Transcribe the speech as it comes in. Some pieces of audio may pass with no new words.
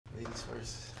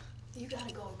first? You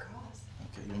gotta go across.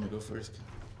 Okay, you want me to go first?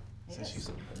 Yes. Since you're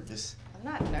so nervous. I'm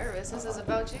not nervous. This is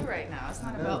about you right now. It's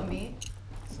not about me.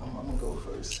 So I'm gonna go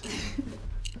first.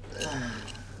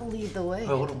 Lead the way.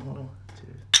 Oh, hold on.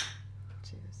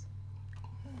 Cheers.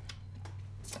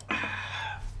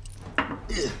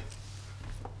 Yeah.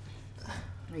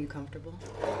 Are you comfortable?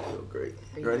 I feel great.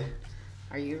 You Ready?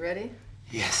 Are you ready?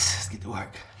 Yes, let's get to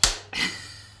work.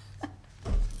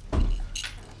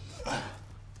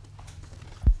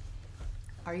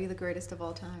 Are you the greatest of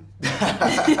all time? I'm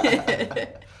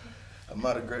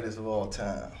not the greatest of all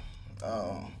time.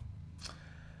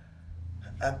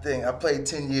 I think I played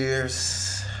 10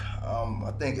 years.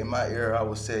 I think in my era, I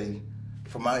would say,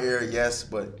 for my era, yes,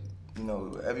 but you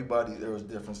know, everybody there was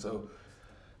different. So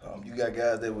you got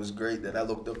guys that was great that I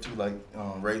looked up to, like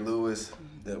Ray Lewis,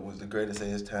 that was the greatest at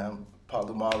his time.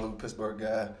 Palu Malu, Pittsburgh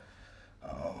guy.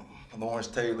 Lawrence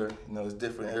Taylor. You know, it's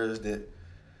different eras that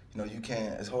you know you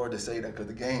can't. It's hard to say that because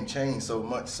the game changed so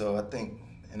much. So I think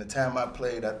in the time I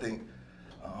played, I think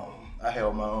I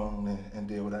held my own and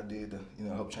did what I did to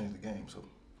help change the game. So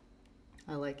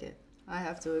I like it. I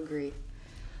have to agree.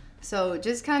 So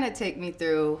just kind of take me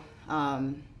through.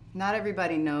 Not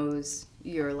everybody knows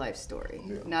your life story.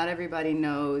 Yeah. Not everybody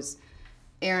knows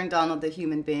Aaron Donald, the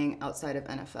human being outside of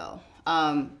NFL.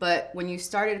 But when you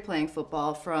started playing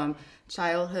football from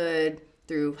childhood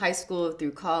through high school,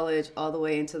 through college, all the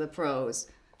way into the pros,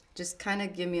 just kind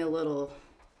of give me a little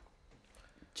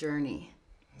journey.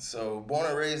 So born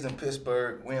and raised in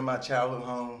Pittsburgh, we in my childhood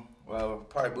home. Well,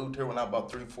 probably moved here when I was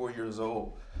about 3-4 years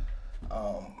old.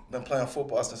 Been playing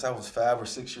football since I was 5 or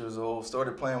 6 years old.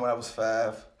 Started playing when I was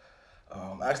 5.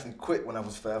 I actually quit when I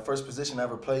was 5. First position I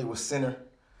ever played was center.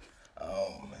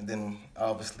 And then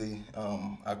obviously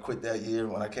I quit that year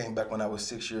when I came back when I was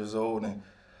 6 years old and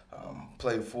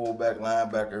played fullback,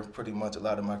 linebacker pretty much a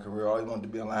lot of my career. I always wanted to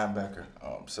be a linebacker.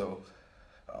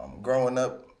 Growing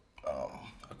up,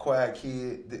 a quiet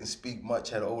kid, didn't speak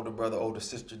much, had an older brother, older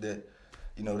sister that,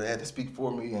 you know, they had to speak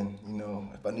for me. And, you know,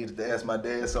 if I needed to ask my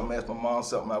dad something, ask my mom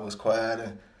something, I was quiet.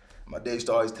 And my dad used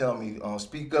to always tell me,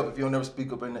 speak up. If you don't never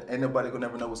speak up, ain't nobody gonna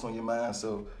never know what's on your mind.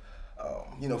 So,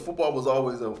 you know, football was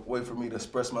always a way for me to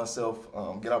express myself,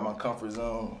 get out my comfort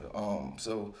zone.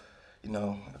 You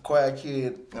know, a quiet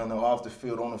kid, you know, off the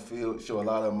field, on the field, show a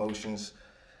lot of emotions.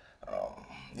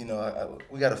 You know,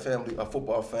 we got a family, a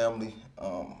football family,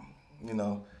 you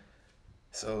know.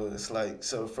 So it's like,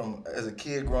 from as a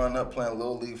kid growing up playing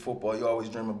little league football, you always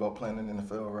dream about playing in the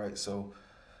NFL, right? So,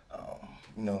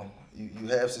 you know, you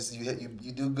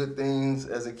do good things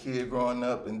as a kid growing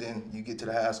up, and then you get to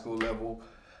the high school level.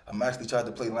 I'm actually tried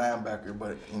to play linebacker,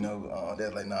 but you know,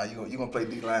 dad's like, nah, you gonna play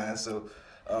D-line. So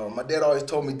my dad always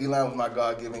told me D-line was my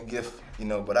God-given gift, you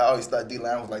know, but I always thought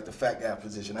D-line was like the fat guy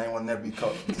position. I didn't want to never be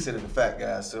considered a fat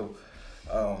guy. So,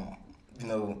 you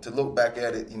know, to look back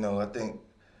at it, you know, I think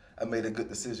I made a good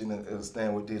decision to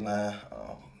stand with D-line.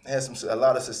 Had a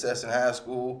lot of success in high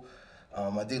school.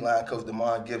 My D-line coach,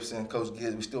 DeMond Gibson, Coach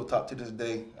Gibbs, we still talk to this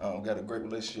day. Got a great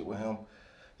relationship with him.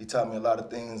 He taught me a lot of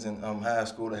things in high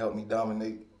school to help me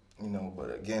dominate, you know.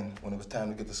 But again, when it was time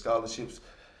to get the scholarships,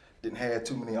 didn't have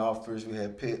too many offers. We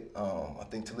had Pitt, I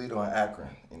think Toledo and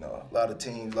Akron. You know, a lot of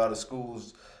teams, a lot of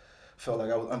schools felt like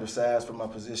I was undersized for my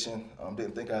position.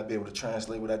 Didn't think I'd be able to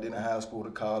translate what I did in high school to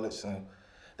college. And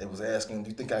they was asking, do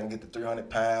you think I can get to 300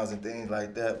 pounds and things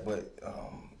like that? But,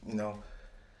 you know,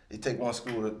 it take one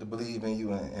school to believe in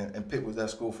you, and Pitt was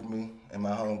that school for me in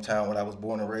my hometown when I was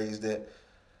born and raised at.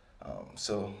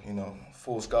 So, you know,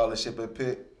 full scholarship at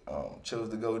Pitt, chose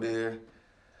to go there,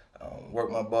 work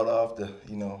my butt off to,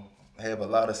 you know, have a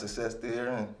lot of success there,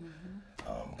 and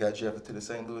got drafted to the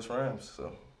St. Louis Rams.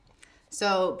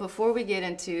 So before we get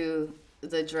into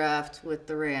the draft with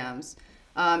the Rams,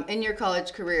 in your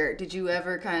college career, did you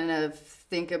ever kind of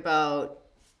think about,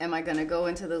 am I going to go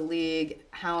into the league?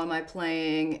 How am I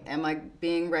playing? Am I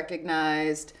being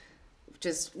recognized?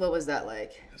 Just what was that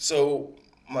like? So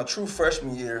my true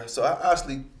freshman year, so I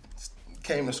actually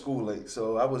came to school late.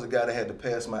 So I was a guy that had to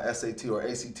pass my SAT or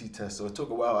ACT test. So it took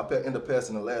a while. I ended up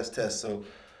passing the last test. So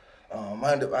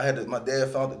my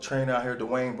dad found a trainer out here,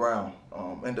 Dwayne Brown.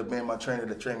 Ended up being my trainer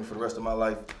that trained me for the rest of my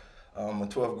life. In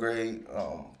 12th grade,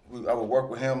 I would work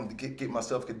with him to get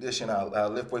myself conditioned. I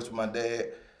lift weights with my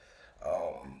dad,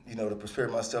 you know, to prepare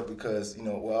myself because, you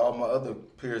know, while all my other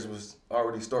peers was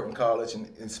already starting college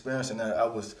and experiencing that, I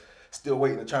was still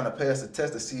waiting to trying to pass the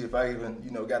test to see if I even,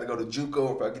 you know, got to go to JUCO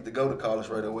or if I get to go to college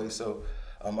right away. So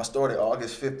I started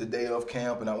August 5th, the day of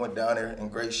camp, and I went down there in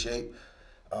great shape.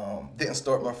 Didn't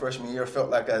start my freshman year. Felt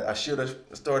like I should have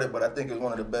started, but I think it was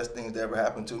one of the best things that ever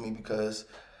happened to me because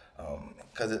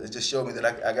because it just showed me that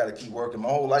I got to keep working. My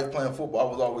whole life playing football,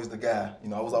 I was always the guy. You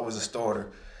know, I was always a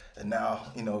starter. And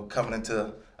now, you know, coming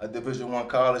into a Division I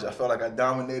college, I felt like I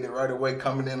dominated right away,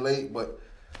 coming in late, but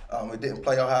it didn't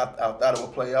play out how I thought it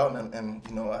would play out. And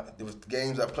you know, there was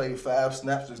games I played 5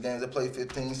 snaps, there was games I played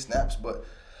 15 snaps, but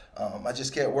I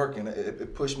just kept working.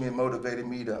 It pushed me and motivated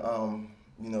me to,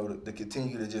 you know, to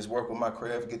continue to just work with my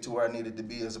craft, get to where I needed to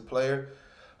be as a player.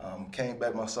 Came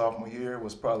back my sophomore year,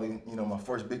 was probably, you know, my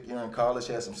first big year in college,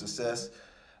 had some success.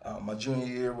 My junior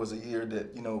year was a year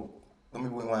that, you know, let me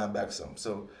rewind back some.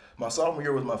 So my sophomore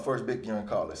year was my first big year in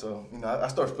college. So, you know, I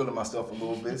started feeling myself a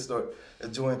little bit, started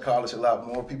enjoying college a lot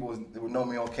more. People would know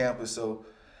me on campus. So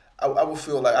I would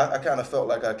feel like, I kind of felt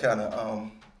like I kind of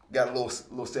got a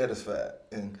little satisfied.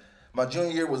 And my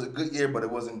junior year was a good year, but it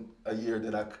wasn't a year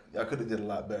that I could have did a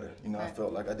lot better. You know, I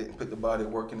felt like I didn't put the body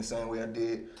of work in the same way I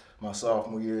did my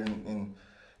sophomore year. And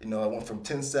you know, I went from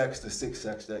 10 sacks to 6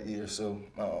 sacks that year. So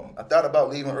I thought about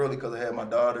leaving early because I had my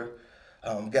daughter.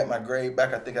 Got my grade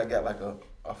back. I think I got like a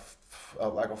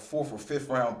 4th or 5th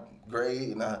round grade,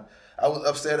 and I was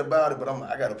upset about it. But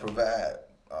I got to provide.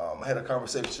 I had a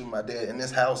conversation with my dad in this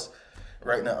house,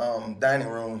 right in the dining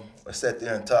room. I sat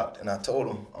there and talked, and I told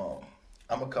him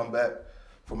I'm gonna come back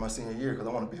for my senior year because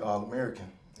I want to be All-American.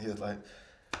 He was like,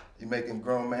 "You're making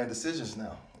grown man decisions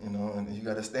now, you know, and you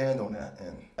got to stand on that."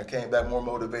 And I came back more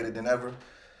motivated than ever.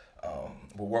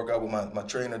 We'll work out with my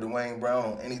trainer, Dwayne Brown.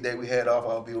 On any day we had off,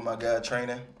 I'll be with my guy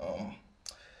training.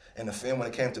 And the film, when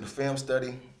it came to the film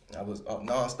study, I was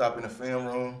nonstop in the film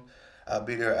room. I'll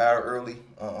be there an hour early.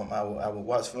 I would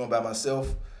watch film by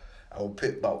myself. I would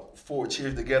put about 4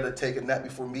 chairs together, take a nap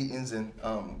before meetings, and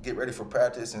get ready for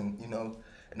practice. And you know,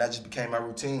 and that just became my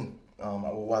routine. I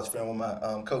would watch film with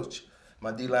my coach,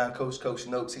 my D-line coach, Coach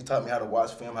Noakes. He taught me how to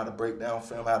watch film, how to break down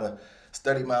film, how to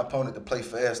study my opponent to play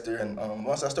faster. And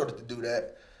once I started to do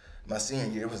that, my senior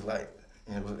year, it was like,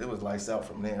 it was lights out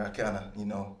from there. I kind of, you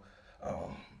know,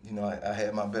 I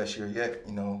had my best year yet.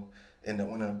 You know, ended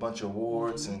up winning a bunch of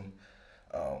awards and,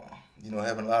 you know,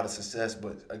 having a lot of success.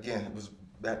 But again, it was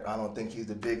back. I don't think he's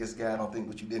the biggest guy. I don't think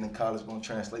what you did in college is going to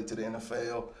translate to the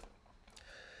NFL.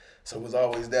 So it was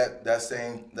always that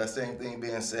same thing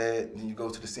being said. Then you go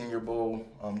to the Senior Bowl,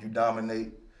 you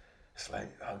dominate. It's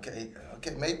like, okay,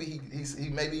 maybe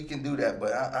maybe he can do that,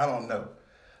 but I don't know.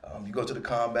 You go to the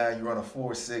combine, you run a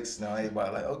 4.6. Now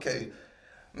everybody like, okay,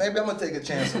 maybe I'm gonna take a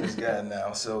chance on this guy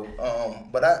now. So,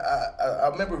 but I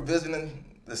remember visiting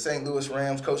the St. Louis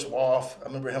Rams, Coach Wolf. I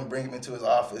remember him bringing me to his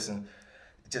office and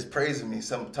just praising me,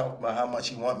 talking about how much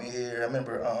he wanted me here. I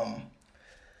remember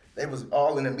they was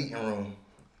all in the meeting room.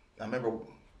 I remember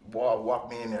Wall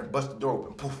walked me in there, bust the door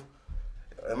open, poof.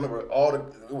 I remember it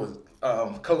was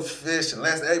Coach Fish and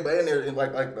Lance, everybody in there in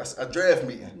like a draft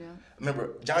meeting. Yeah. I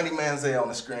remember Johnny Manziel on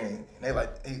the screen. And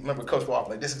they remember Coach Walker,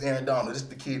 like, this is Aaron Donald, this is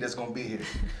the kid that's gonna be here.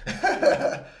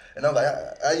 And I'm like,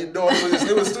 how you doing?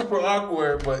 It was super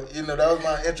awkward, but you know, that was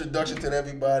my introduction to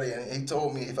everybody. And he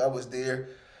told me if I was there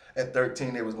at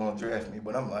 13, they was gonna draft me.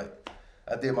 But I'm like,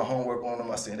 I did my homework on them.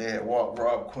 I seen they had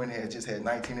Rob Quinn had just had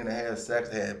 19.5 sacks.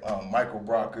 They had Michael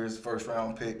Brockers, 1st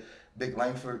round pick. Big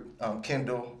Langford,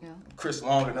 Kendall, yeah. Chris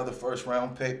Long, another 1st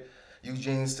round pick.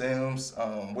 Eugene Sims,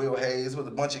 Will Hayes, was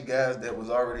a bunch of guys that was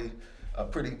already a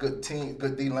pretty good team,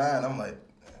 good D-line. I'm like,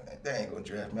 they ain't gonna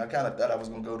draft me. I kind of thought I was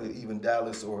gonna go to even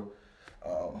Dallas or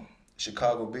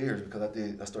Chicago Bears because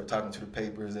I started talking to the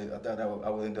papers. I thought I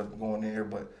would end up going there,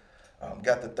 but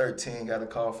got to 13, got a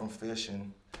call from Fish,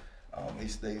 and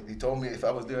he told me if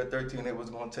I was there at 13, they was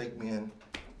gonna take me, and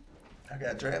I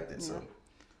got drafted. Yeah.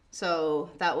 So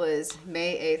that was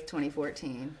May 8th,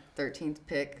 2014, 13th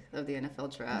pick of the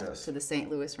NFL draft. Yes. To the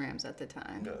St. Louis Rams at the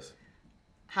time. Yes.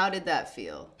 How did that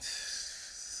feel?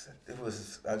 It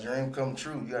was a dream come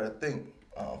true. You got to think,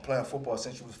 playing football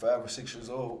since you was 5 or 6 years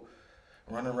old,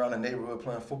 running around the neighborhood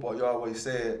playing football, you always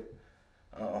said,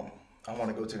 I want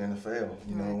to go to the NFL.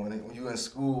 You know, when you're in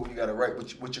school, you got to write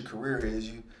what your career is.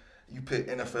 You pick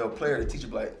NFL player. The teacher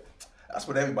be like, that's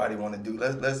what everybody want to do.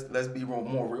 Let's be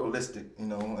more realistic, you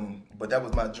know. But that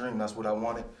was my dream. That's what I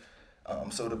wanted.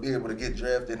 So to be able to get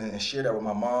drafted and share that with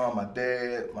my mom, my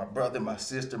dad, my brother, my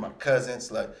sister, my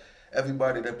cousins, like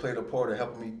everybody that played a part of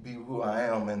helping me be who I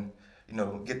am, and you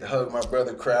know, get to hug my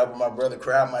brother, cry with my brother,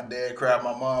 cry with my dad, cry with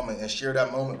my mom, and share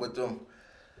that moment with them.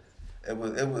 It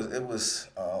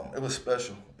was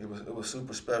special. It was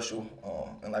super special.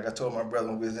 And like I told my brother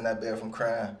when we was in that bathroom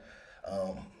crying,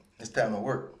 it's time to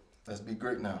work. Let's be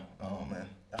great now. And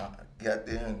I got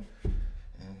there and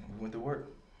we went to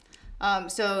work.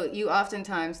 So you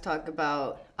oftentimes talk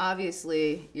about,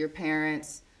 obviously, your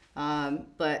parents,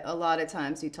 but a lot of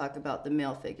times you talk about the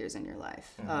male figures in your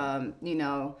life. Mm-hmm. You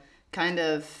know, kind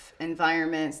of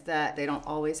environments that they don't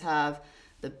always have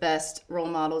the best role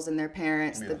models in their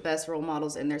parents, the best role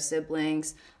models in their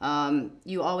siblings.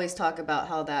 You always talk about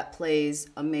how that plays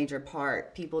a major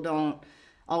part. People don't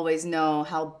always know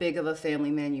how big of a family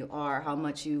man you are, how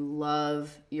much you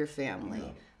love your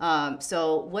family.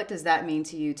 So what does that mean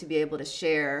to you to be able to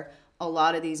share a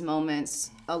lot of these moments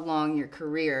along your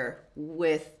career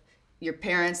with your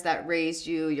parents that raised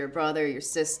you, your brother, your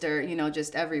sister, you know,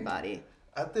 just everybody?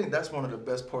 I think that's one of the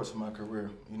best parts of my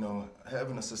career. You know,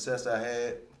 having the success I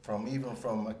had from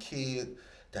a kid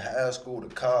to high school to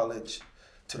college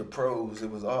to the pros, it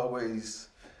was always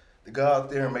to go out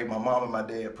there and make my mom and my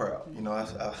dad proud. You know,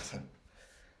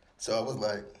 so I was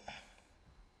like,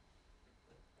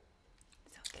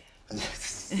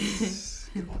 it's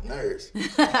get on nerves.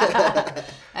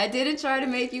 I didn't try to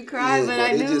make you cry, but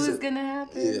I knew it was gonna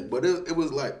happen. Yeah, but it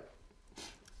was like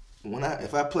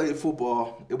if I played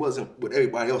football, it wasn't what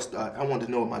everybody else thought. I wanted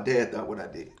to know what my dad thought what I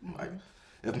did. Like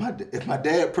if my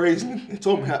dad praised me and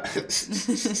told me how.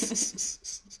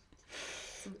 It's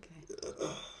okay.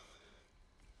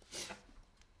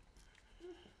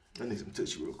 I need some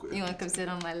tissue real quick. You want to come sit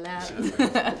on my lap?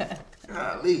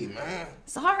 Golly, man.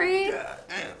 Sorry. God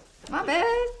damn. My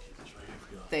bad.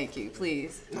 Thank you,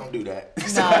 please. Don't do that.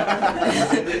 No.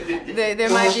 there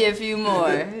might be a few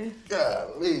more.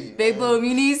 Golly. Big Boom,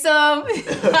 you need some?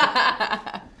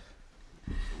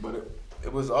 But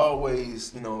it was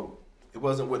always, you know, it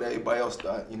wasn't what everybody else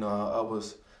thought. You know,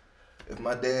 if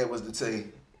my dad was to say,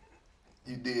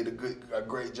 you did a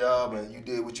great job and you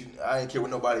did I didn't care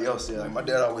what nobody else said. Like my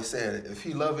dad always said, if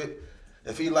he love it,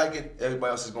 if he like it,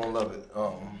 everybody else is gonna love it.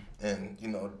 And you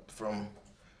know, from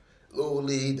Little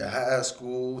League to high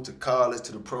school to college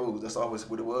to the pros, that's always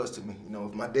what it was to me. You know,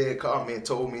 if my dad called me and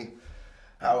told me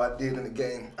how I did in the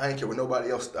game, I didn't care what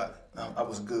nobody else thought. I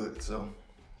was good. So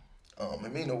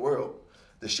it mean the world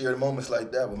to share moments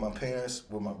like that with my parents,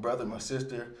 with my brother, my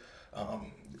sister.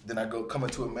 Then I come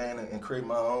into a man and create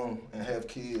my own and have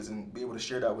kids and be able to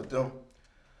share that with them.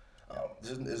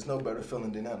 There's no better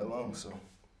feeling than that alone. So.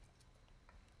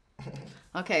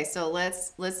 Okay, so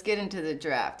let's get into the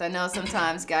draft. I know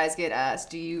sometimes guys get asked,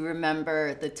 do you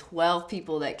remember the 12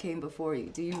 people that came before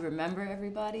you? Do you remember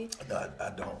everybody? No,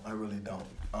 I don't. I really don't.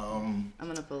 I'm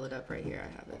gonna pull it up right here. I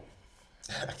have it.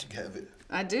 You have it.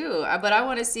 I do, but I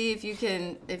want to see if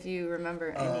you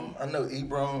remember any. I know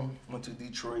Ebron went to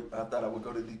Detroit. I thought I would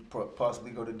go to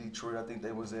possibly go to Detroit. I think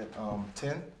they was at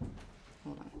 10.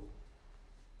 Hold on.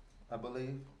 I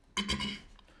believe.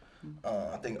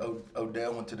 I think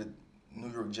Odell went to the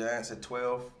New York Giants at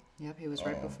 12. Yep, he was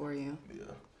right before you.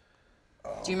 Yeah.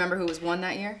 Do you remember who was one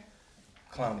that year?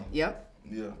 Clowney. Yep.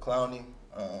 Yeah, Clowney.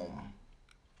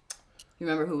 You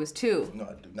remember who was 2? No,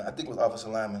 I do not. I think it was offensive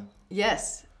lineman.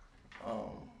 Yes.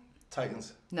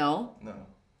 Titans. No. No.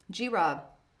 G-Rob.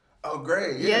 Oh,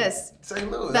 great. Yeah. Yes.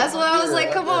 St. Louis. That's what I was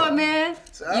like, come on, man.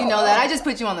 So you know that. I just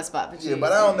put you on the spot. But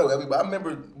but I don't know everybody. I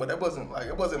remember, but it wasn't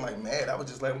like mad. I was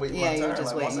just like waiting my turn.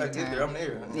 Like once I get there, I'm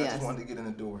there. And I just wanted to get in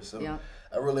the door. So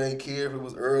I really didn't care if it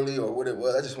was early or what it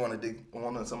was. I just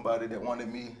wanted somebody that wanted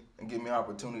me and give me an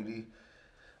opportunity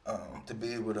to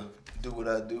be able to do what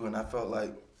I do. And I felt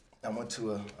like I went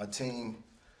to a team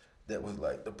that was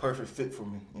like the perfect fit for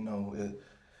me. You know,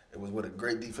 it was with a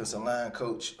great defensive line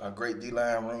coach, a great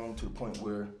D-line room to the point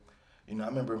where, you know, I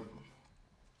remember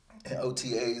in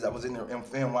OTAs, I was in there in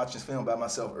film, watching film by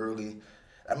myself early.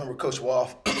 I remember Coach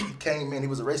Wolf came in, he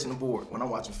was erasing the board when I'm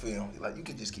watching film. He's like, you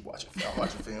can just keep watching film, I'm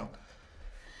watching film.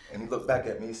 And he looked back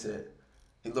at me,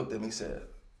 he looked at me and said,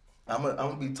 I'm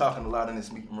gonna be talking a lot in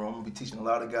this meeting room, I'm gonna be teaching a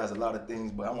lot of guys a lot of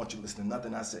things, but I want you to listen to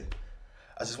nothing I say.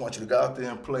 I just want you to go out there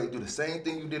and play, do the same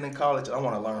thing you did in college. I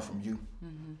want to learn from you.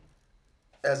 Mm-hmm.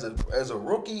 As a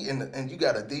rookie, and you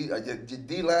got a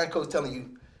D-line coach telling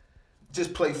you,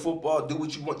 just play football, do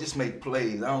what you want, just make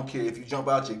plays. I don't care if you jump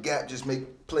out your gap, just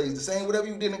make plays. The same, whatever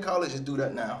you did in college, just do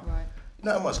that now. Right. You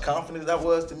know how much confidence that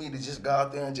was to me to just go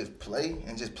out there and just play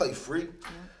free.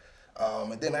 Yeah.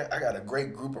 And then I got a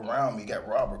great group around me. You got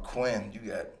Robert Quinn, you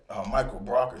got Michael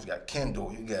Brockers, you got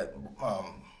Kendall, you got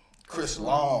Chris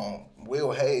Long,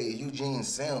 Will Hayes, Eugene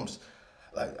Sims.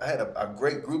 Like I had a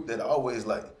great group that always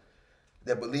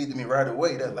that believed in me right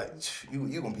away. That like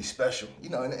you gonna be special, you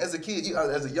know. And as a kid,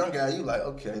 as a young guy, you like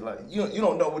okay, like you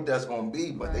don't know what that's gonna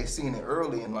be, but they seen it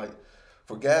early. And like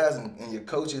for guys and your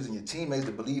coaches and your teammates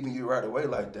to believe in you right away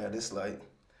like that, it's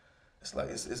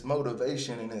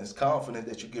motivation and it's confidence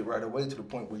that you get right away to the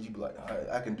point where you be like, all right,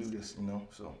 I can do this, you know.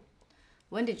 So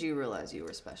when did you realize you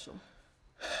were special?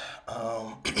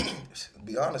 To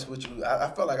be honest with you,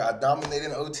 I felt like I dominated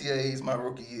in OTAs my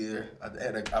rookie year. I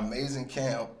had an amazing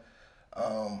camp.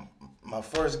 My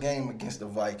first game against the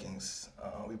Vikings,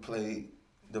 we played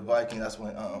the Vikings. That's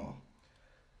when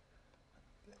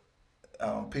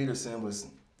Peterson was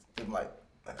like,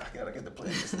 I gotta get to play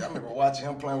this. I remember watching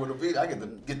him playing with a video. I get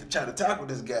to try to tackle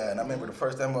this guy, and I remember the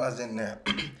first time I was in there,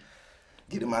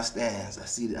 getting my stance. I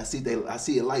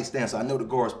see a light stand, so I know the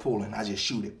guard's pulling. I just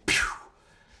shoot it. Pew!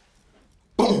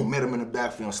 Boom! Met him in the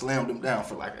backfield, slammed him down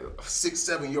for like a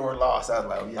 6-7 yard loss. I was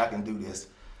like, oh yeah, I can do this.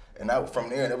 And from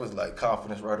there, it was like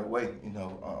confidence right away, you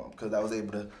know, because I was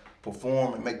able to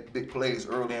perform and make big plays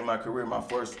early in my career. My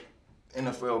first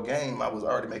NFL game, I was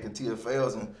already making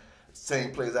TFLs and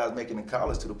same plays I was making in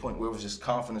college, to the point where it was just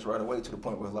confidence right away, to the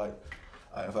point where like,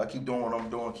 if I keep doing what I'm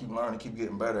doing, keep learning, keep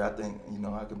getting better, I think, you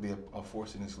know, I could be a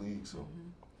force in this league. So.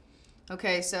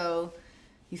 Okay, so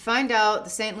you find out the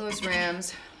St. Louis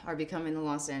Rams are becoming the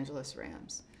Los Angeles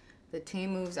Rams. The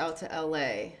team moves out to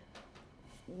LA.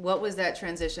 What was that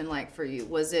transition like for you?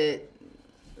 Was it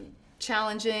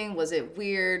challenging? Was it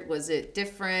weird? Was it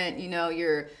different? You know,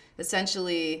 you're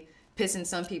essentially pissing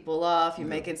some people off. You're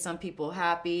making some people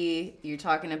happy. You're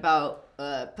talking about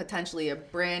potentially a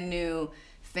brand new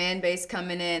fan base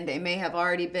coming in. They may have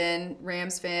already been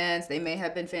Rams fans. They may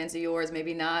have been fans of yours,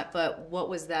 maybe not. But what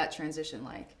was that transition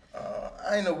like?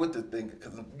 I didn't know what to think,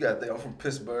 because you got to think, I'm from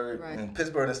Pittsburgh, right. And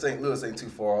Pittsburgh and St. Louis ain't too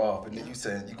far off. And then you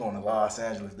saying you're going to Los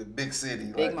Angeles, the big city,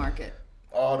 big like, market,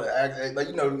 all the, like,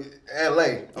 you know, LA.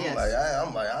 I'm Yes.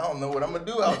 like, I don't know what I'm gonna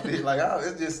do out there. Like,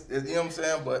 it's just, you know what I'm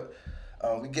saying. But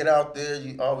we get out there,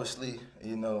 you obviously,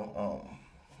 you know,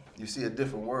 you see a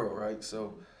different world, right?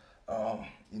 So,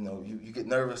 you know, you get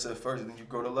nervous at first, and then you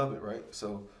grow to love it, right?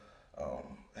 So.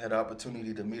 Had the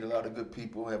opportunity to meet a lot of good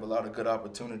people, have a lot of good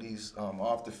opportunities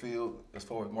off the field. As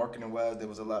far as marketing wise, there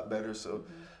was a lot better. So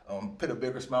put a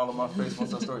bigger smile on my face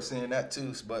once I started seeing that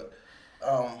too. But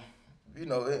you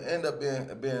know, it ended up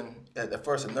being at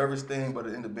first a nervous thing, but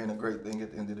it ended up being a great thing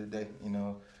at the end of the day. You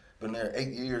know, been there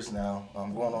 8 years now.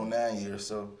 I'm going on 9 years.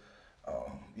 So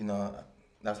you know,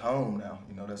 that's home now.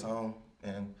 You know, that's home,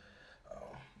 and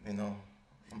you know,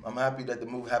 I'm happy that the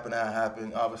move happened how it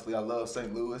happened. Obviously, I love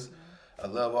St. Louis. I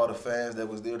love all the fans that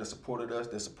was there that supported us,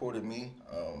 that supported me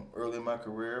early in my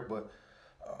career, but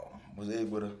was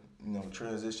able to, you know,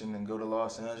 transition and go to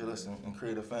Los Angeles and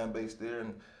create a fan base there,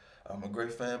 and a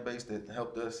great fan base that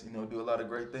helped us, you know, do a lot of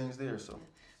great things there. So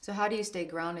how do you stay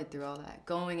grounded through all that?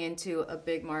 Going into a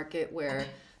big market where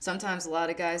sometimes a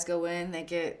lot of guys go in, they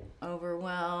get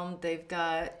overwhelmed, they've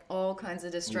got all kinds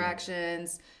of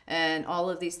distractions and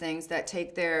all of these things that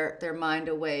take their mind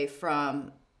away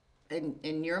from,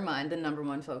 in your mind, the number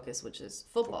one focus, which is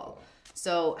football.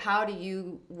 So how do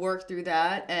you work through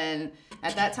that? And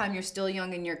at that time, you're still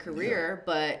young in your career,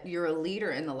 but you're a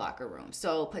leader in the locker room.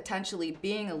 So potentially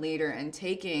being a leader and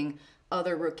taking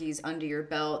other rookies under your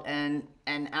belt, and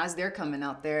as they're coming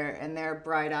out there and they're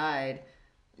bright-eyed,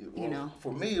 you know.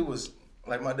 For me, it was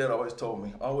like my dad always told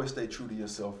me, always stay true to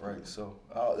yourself, right? So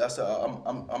that's how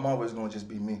I'm always going to just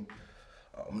be me,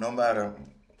 no matter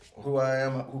who I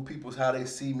am, how they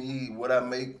see me, what I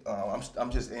make.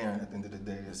 I'm just Aaron at the end of the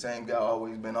day. The same guy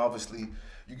always been. Obviously,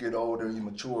 you get older, you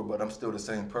mature, but I'm still the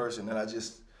same person. And I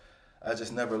just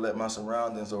never let my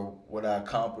surroundings or what I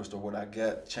accomplished or what I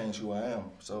got change who I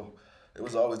am. So it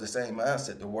was always the same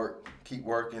mindset, to work, keep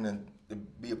working, and to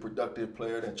be a productive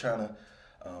player that's trying to,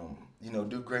 you know,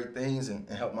 do great things and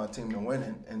help my team to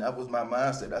win. And that was my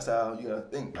mindset. That's how you gotta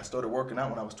think. I started working out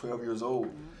when I was 12 years old.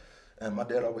 And my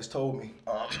dad always told me,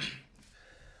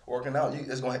 working out, you're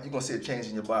gonna see a change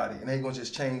in your body, and it ain't gonna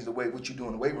just change the way what you do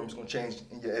in the weight room. It's gonna change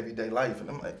in your everyday life.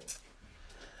 And I'm like,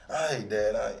 all right,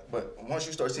 Dad. But once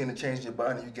you start seeing a change in your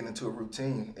body, you get into a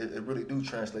routine. It really do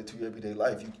translate to your everyday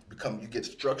life. You get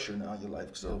structure now in your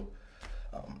life. So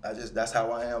that's how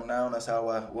I am now. And that's how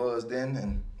I was then.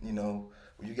 And you know,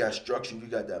 when you got structure, you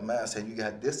got that mindset, you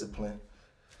got discipline.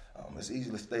 It's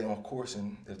easy to stay on course,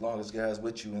 and as long as guys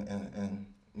with you and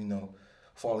you know,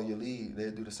 follow your lead,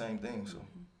 they'll do the same thing. So.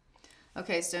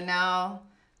 Okay, so now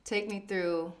take me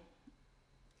through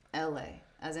LA.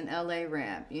 As an LA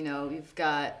Ram, you know, you've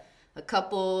got a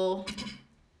couple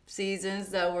seasons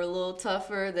that were a little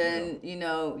tougher than, you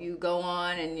know, you go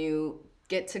on and you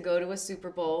get to go to a Super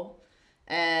Bowl,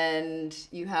 and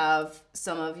you have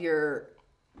some of your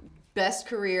best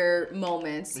career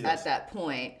moments at that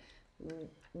point.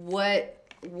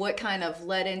 What kind of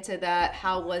led into that?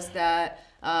 How was that?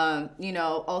 You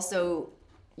know, also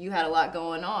you had a lot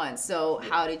going on. So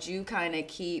how did you kind of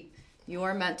keep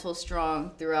your mental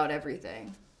strong throughout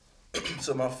everything?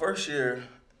 So my first year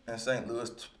in LA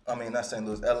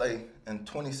in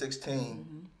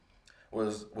 2016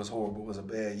 was horrible. It was a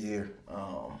bad year.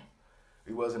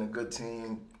 We wasn't a good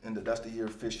team, and that's the year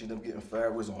Fish ended up getting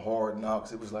fired. It was on Hard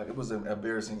Knocks. It was an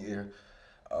embarrassing year.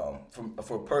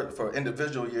 For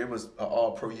individual year, it was an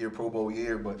All-Pro year, Pro Bowl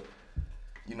year. But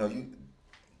you know, you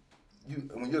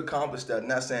when you accomplish that,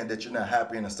 not saying that you're not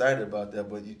happy and excited about that,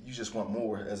 but you just want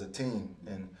more as a team.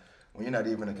 And when you're not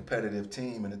even a competitive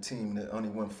team and a team that only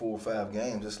won 4 or 5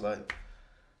 games, it's like,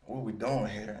 what are we doing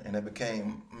here? And it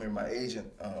became, I remember my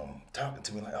agent talking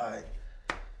to me like, all right,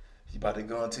 you about to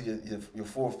go into your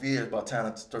 4th year, it's about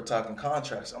time to start talking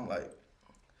contracts. I'm like,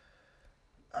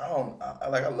 I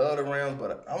love the Rams,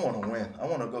 but I want to win. I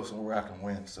want to go somewhere I can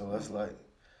win. So it's like,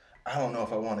 I don't know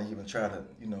if I want to even try to,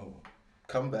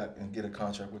 come back and get a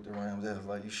contract with the Rams. They was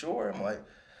like, you sure? I'm like,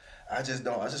 I just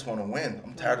want to win.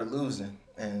 I'm tired of losing.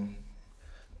 And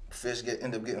Fish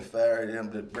ended up getting fired. They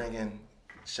ended up bringing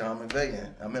Sean McVay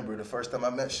in. I remember the first time I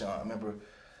met Sean. I remember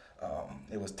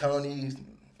it was Tony,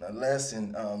 Les,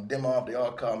 and Demoff. They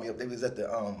all called me up. They was at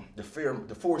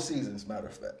the Four Seasons, matter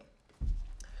of fact.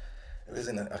 It was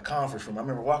in a conference room. I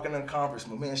remember walking in the conference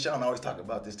room. Me and Sean always talk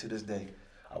about this to this day.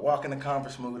 I walk in the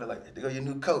conference room. They're like, "There go your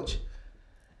new coach."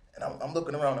 And I'm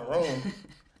looking around the room.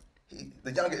 He'd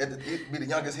be the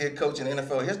youngest head coach in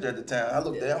NFL history at the time. I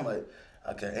looked there. I'm like,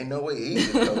 okay, ain't no way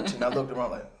he's the coach. And I looked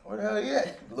around like, where the hell he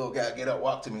at? The little guy get up,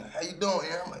 walk to me. How you doing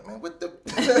here? I'm like, man, what the?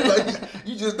 Like,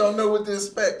 you just don't know what to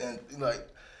expect. And like,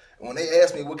 when they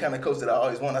asked me what kind of coach that I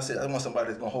always want, I said I want somebody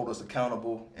that's gonna hold us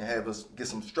accountable and have us get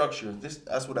some structure. That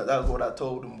was what I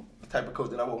told them, the type of coach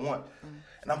that I would want.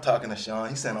 And I'm talking to Sean.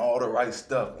 He's saying all the right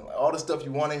stuff, and like, all the stuff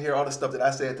you want to hear, all the stuff that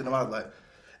I said to them. I was like,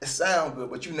 it sounds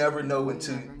good, but you never know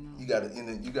until you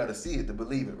gotta see it to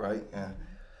believe it, right? And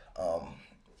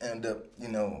end up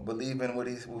believing what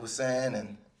he was saying,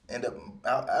 and end up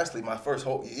actually my first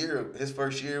whole year. His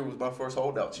first year was my first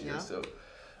holdout year, so.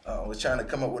 Was trying to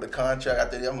come up with a contract.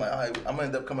 After that, I'm like, all right, I'm gonna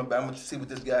end up coming back. I'm gonna see what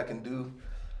this guy can do,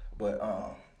 but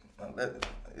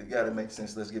it gotta make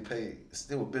sense. Let's get paid. It's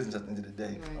still a business at the end of the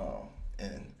day, right.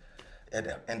 And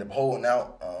end up holding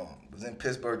out. Was in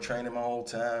Pittsburgh training my whole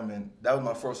time, and that was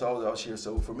my first holdout year.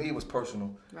 So for me, it was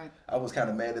personal. Right. I was kind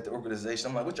of mad at the organization.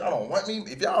 I'm like, what, y'all don't want me?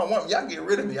 If y'all don't want me, y'all can get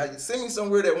rid of me. Send me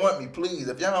somewhere that want me, please.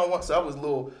 If y'all don't want, so I was a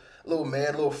little mad,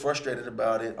 a little frustrated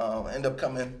about it. End up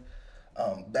coming.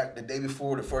 Back the day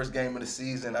before the first game of the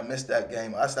season, I missed that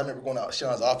game. I remember going out to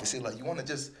Sean's office. He was like, you want to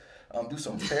just do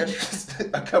some pass,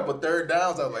 a couple third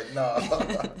downs? I was like, nah.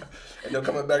 And they're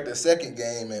coming back the second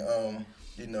game, and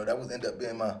that was end up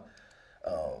being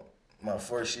my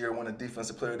first year winning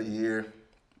Defensive Player of the Year.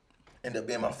 Ended up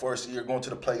being my first year going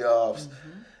to the playoffs,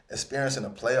 experiencing a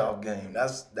playoff game.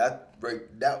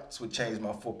 That's what changed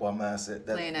my football mindset.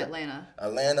 Playing Atlanta.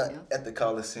 At the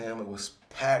Coliseum. It was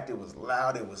packed. It was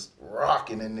loud. It was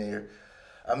rocking in there.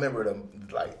 I remember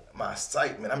my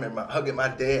excitement. I remember hugging my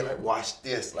dad. Like, watch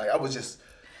this. Like I was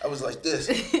like this.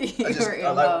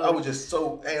 I was just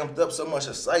so amped up, so much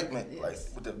excitement. Yes. Like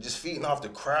with just feeding off the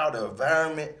crowd, the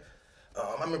environment.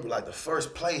 I remember like the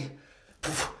first play.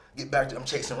 Get back to them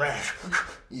chasing around.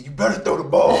 You better throw the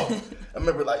ball. I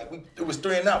remember it was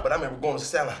 3 and out, but I remember going to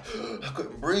sound I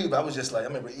couldn't breathe. I was just like, I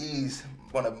remember Ease,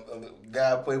 a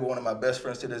guy I played with, one of my best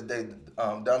friends to this day,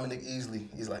 Dominic Easley.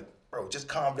 He's like, bro, just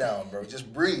calm down, bro.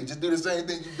 Just breathe. Just do the same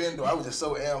thing you've been doing. I was just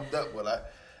so amped up, but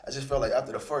I just felt like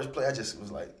after the first play, I just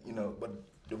was like,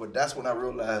 but that's when I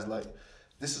realized like,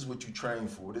 this is what you train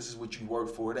for. This is what you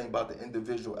work for. It ain't about the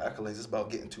individual accolades. It's about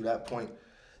getting to that point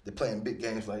to playing big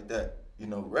games like that.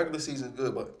 Regular season is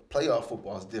good, but playoff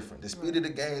football is different. The speed of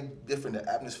the game different.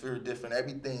 The atmosphere is different.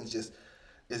 Everything's just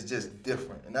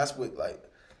different. And that's what,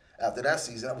 after that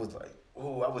season, I was like,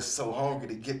 oh, I was so hungry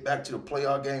to get back to the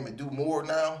playoff game and do more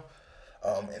now.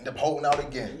 End up holding out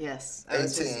again. Yes.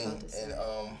 18.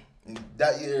 And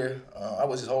that year, I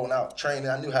was just holding out, training.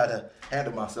 I knew how to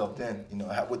handle myself then.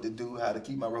 What to do, how to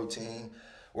keep my routine.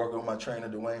 Working with my trainer,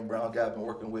 Dwayne Brown, guy I've been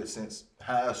working with since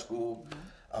high school.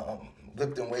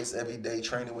 Lifting weights every day,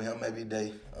 training with him every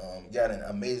day. Got an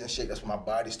amazing shape. That's when my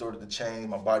body started to change.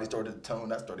 My body started to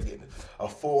tone. I started getting a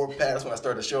forward pass. That's when I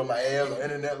started to show my abs on the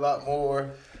internet a lot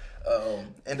more.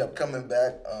 End up coming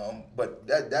back. But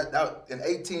that in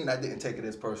 18, I didn't take it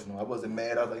as personal. I wasn't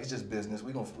mad. I was like, it's just business.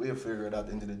 We'll figure it out at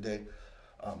the end of the day.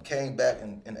 Came back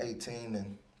in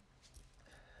 18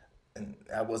 and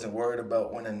I wasn't worried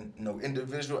about winning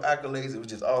individual accolades. It was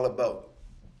just all about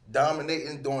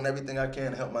dominating, doing everything I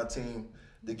can to help my team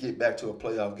to get back to a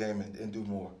playoff game and do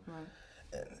more. Right.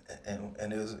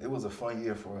 And it was a fun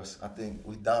year for us. I think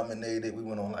we dominated. We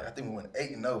went on I think we went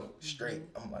 8-0 straight.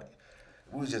 I'm like,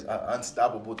 we was just an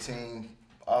unstoppable team.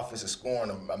 Offense is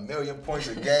scoring a million points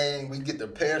a game. We get the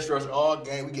pass rush all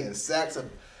game. We getting sacks.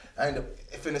 I ended up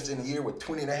finishing the year with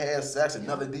 20 and a half sacks,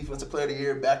 another defensive player of the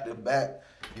year back to back,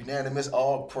 unanimous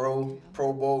all pro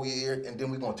Bowl year, and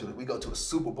then we go to a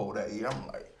Super Bowl that year. I'm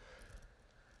like,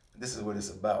 this is what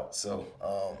it's about. So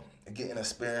getting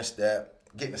experience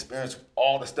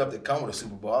all the stuff that come with a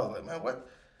Super Bowl. I was like, man, what?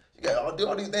 You got to do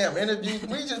all these damn interviews.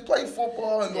 We just play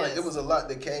football, and like it was a lot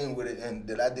that came with it, and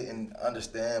that I didn't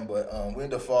understand. But we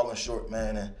ended up falling short,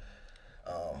 man, and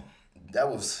that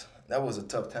was a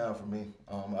tough time for me,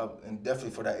 and definitely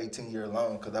for that 18-year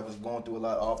loan, because I was going through a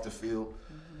lot off the field,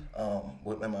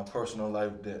 in my personal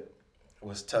life that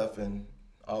was tough, and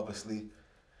obviously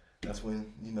that's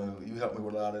when you helped me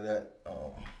with a lot of that.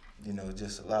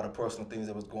 Just a lot of personal things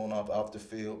that was going off the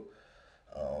field.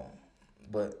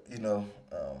 But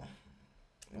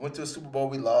went to a Super Bowl,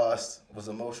 we lost. It was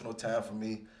an emotional time for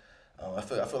me. I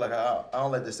feel like I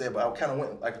don't like to say it, but I kind of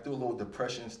went like through a little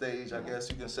depression stage, I guess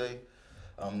you can say.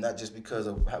 Not just because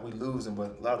of how we losing,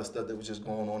 but a lot of stuff that was just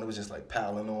going on. It was just like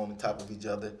piling on top of each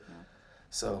other. Yeah.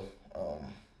 So,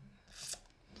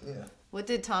 yeah. What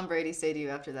did Tom Brady say to you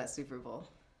after that Super Bowl?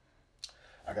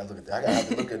 I got to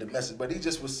look at the message, but he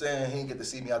just was saying he didn't get to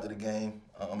see me after the game.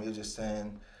 He was just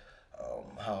saying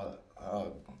how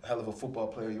hell of a football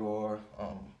player you are,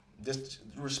 just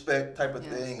respect type of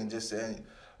thing, and just saying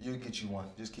you'll get you one,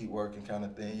 just keep working kind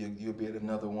of thing. You'll be at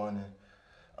another one.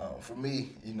 And for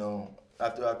me,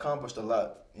 after I accomplished a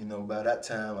lot, by that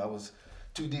time I was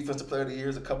 2 defensive player of the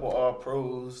years, a couple All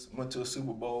Pros, went to a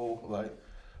Super Bowl. Like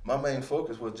my main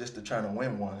focus was just to trying to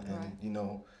win one, and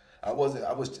I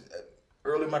was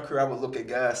early in my career I would look at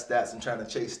guys' stats and trying to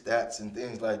chase stats and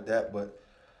things like that, but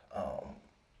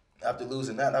after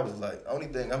losing that, I was like, only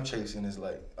thing I'm chasing is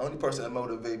like, only person that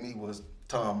motivated me was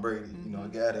Tom Brady. Mm-hmm. A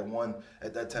guy that won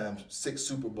at that time 6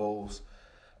 Super Bowls.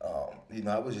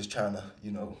 I was just trying to,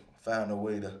 find a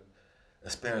way to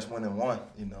experience winning one.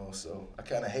 So I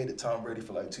kind of hated Tom Brady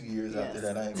for like 2 years after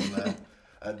that. I ain't gonna lie,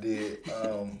 I did.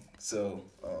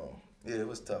 Yeah, it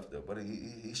was tough though, but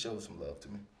he showed some love to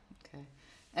me. Okay,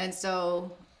 and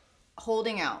so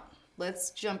holding out. Let's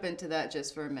jump into that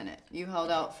just for a minute. You held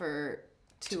out for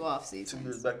 2 off seasons. 2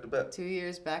 years back to back. 2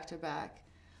 years back to back.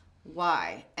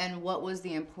 Why? And what was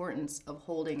the importance of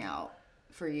holding out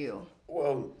for you?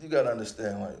 Well, you got to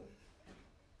understand, like,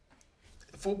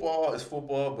 football is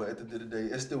football, but at the end of the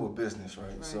day, it's still a business,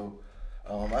 right? So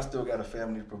I still got a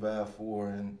family to provide for,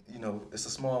 and, it's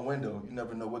a small window. You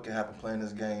never know what can happen playing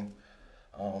this game,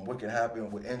 what can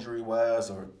happen with injury-wise,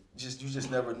 or you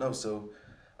just never know. So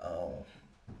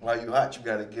while you hot, you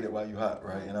got to get it while you hot,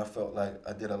 right? And I felt like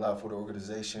I did a lot for the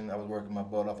organization. I was working my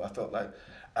butt off. I felt like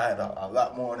I had a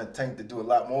lot more in the tank to do a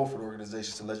lot more for the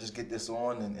organization. So let's just get this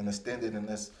on and extend it, and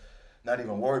let's not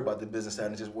even worry about the business side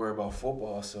and just worry about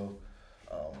football. So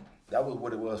that was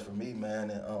what it was for me,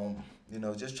 man.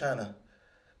 And, just trying to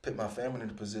put my family in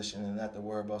a position and not to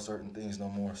worry about certain things no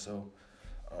more. So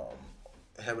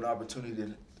have an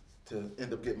opportunity to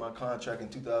end up getting my contract in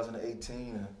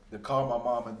 2018 and to call my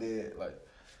mom and dad, like,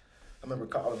 I remember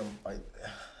calling them, like,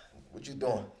 what you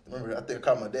doing? I think I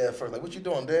called my dad first, like, what you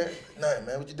doing, Dad? Nothing,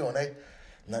 man. What you doing? Hey,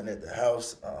 nothing at the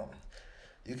house.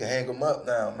 You can hang them up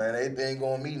now, man. Everything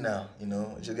on me now,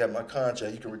 I just got my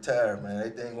contract. You can retire, man.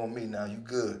 Everything on me now. You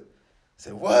good. I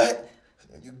said, what?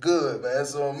 You good, man.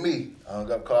 It's on me. I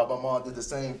got called. My mom did the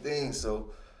same thing.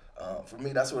 So for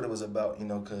me, that's what it was about,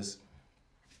 because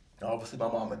obviously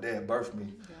my mom and dad birthed me,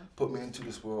 put me into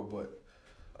this world.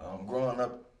 But growing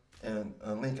up in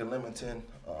Lincoln, Leamington,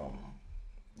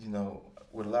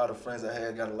 with a lot of friends I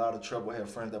had, got a lot of trouble. I had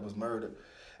friends that was murdered.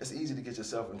 It's easy to get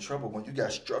yourself in trouble when you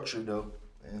got structure, though,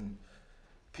 and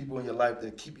people in your life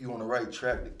that keep you on the right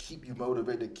track, that keep you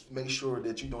motivated, to make sure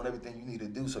that you're doing everything you need to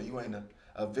do so you ain't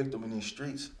a victim in these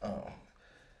streets.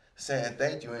 Saying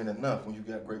thank you ain't enough when you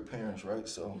got great parents, right?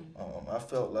 So I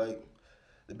felt like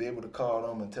to be able to call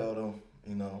them and tell them,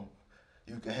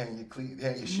 you can hang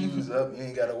your shoes up. You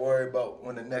ain't got to worry about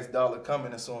when the next dollar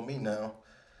coming. It's on me now.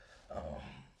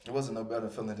 It wasn't no better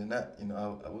feeling than that.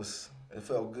 It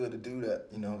felt good to do that.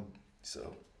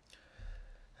 So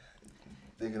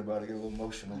thinking about it, get a little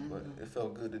emotional, but it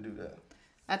felt good to do that.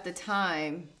 At the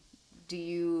time, do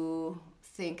you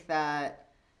think that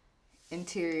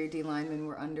interior D linemen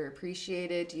were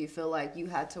underappreciated? Do you feel like you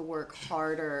had to work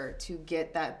harder to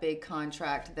get that big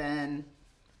contract than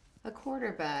a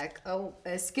quarterback,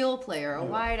 a skill player, a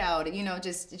wideout,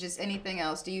 just anything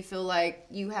else? Do you feel like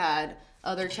you had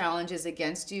other challenges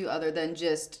against you other than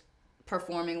just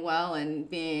performing well and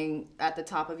being at the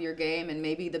top of your game and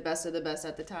maybe the best of the best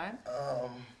at the time? I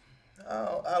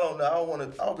don't know. I don't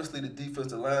want to. Obviously, the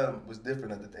defensive line was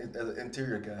different as an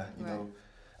interior guy.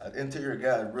 An interior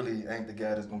guy really ain't the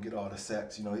guy that's gonna get all the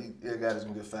sacks. You know, he a guy that's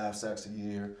gonna get 5 sacks a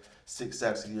year, 6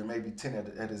 sacks a year, maybe 10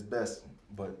 at his best.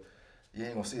 But you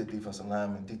ain't gonna see a defensive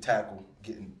lineman, D tackle,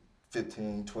 getting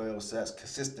 15, 12 sacks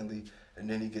consistently, and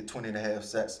then he get 20 and a half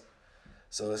sacks.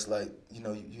 So it's like, you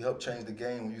know, you help change the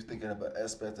game when you're thinking about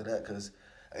aspect of that, because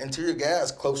interior guy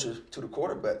is closer to the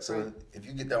quarterback. So Right. if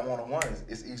you get that one-on-one,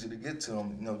 it's easy to get to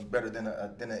him. You know, better than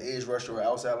an edge rusher or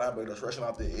outside linebacker that's rushing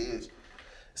off the edge.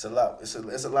 It's a lot. It's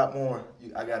a lot more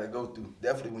I got to go through.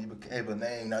 Definitely when you became a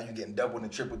name, now you're getting double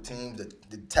and triple teams.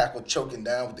 The tackle choking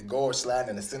down with the guard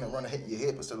sliding and the center runner hitting your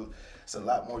hip. It's a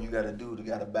lot more you got to do. You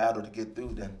got to battle to get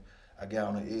through than I got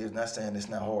on the edge. Not saying it's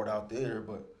not hard out there,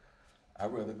 but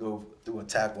I'd rather go through a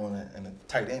tackle and a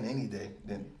tight end any day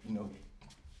than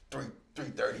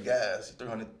 330 guys,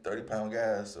 330-pound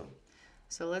guys.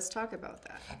 So let's talk about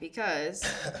that, because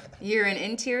you're an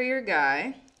interior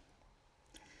guy.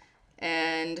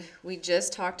 And we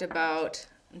just talked about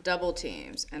double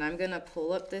teams, and I'm going to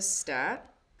pull up this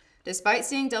stat. Despite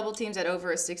seeing double teams at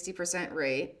over a 60%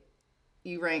 rate,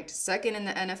 you ranked second in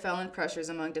the NFL in pressures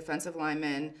among defensive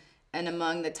linemen and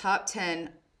among the top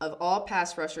 10 of all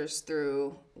pass rushers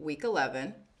through week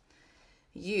 11.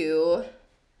 You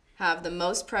have the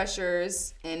most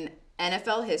pressures in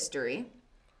NFL history.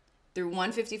 Through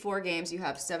 154 games, you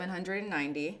have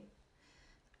 790.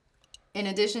 In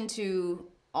addition to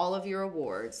all of your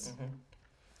awards.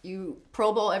 You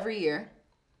Pro Bowl every year,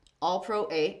 All Pro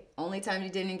 8. Only time you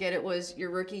didn't get it was your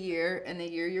rookie year and the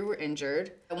year you were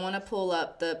injured. I want to pull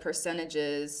up the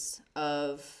percentages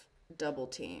of double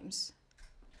teams.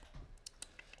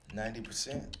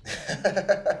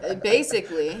 90%.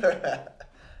 Basically.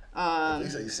 At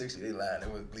least at 60, they lying.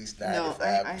 It was at least 95%. No,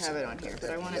 I have it on here, but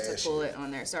I wanted to pull it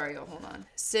on there. Sorry, y'all, hold on.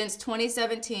 Since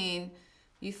 2017,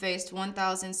 you faced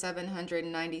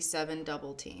 1,797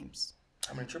 double teams.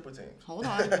 How many triple teams? Hold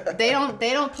on. They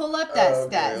don't pull up that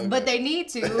stat, okay. But they need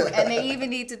to, and they even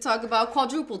need to talk about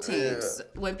quadruple teams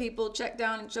when people check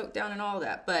down and choke down and all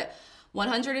that. But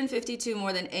 152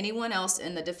 more than anyone else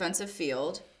in the defensive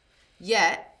field,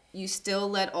 yet you still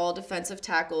led all defensive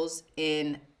tackles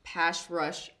in pass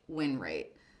rush win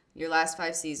rate. Your last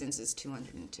 5 seasons is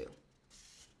 202.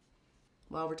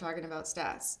 While we're talking about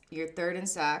stats, you're third in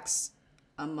sacks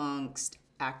amongst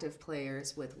active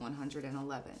players with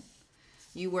 111.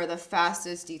 You were the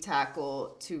fastest D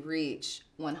tackle to reach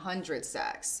 100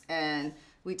 sacks. And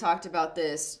we talked about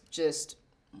this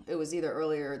it was either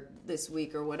earlier this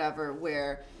week or whatever,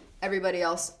 where everybody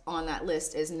else on that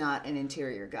list is not an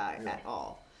interior guy at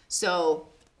all. So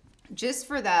just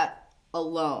for that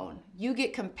alone, you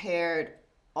get compared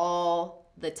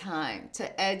all the time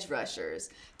to edge rushers,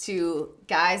 to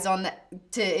guys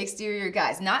to exterior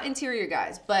guys, not interior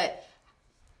guys. But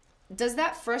does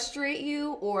that frustrate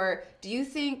you, or do you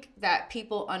think that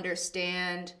people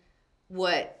understand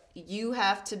what you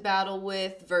have to battle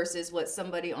with versus what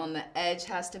somebody on the edge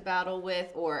has to battle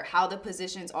with, or how the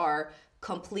positions are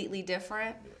completely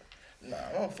different? Nah,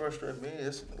 it don't frustrate me.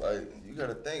 It's like, you got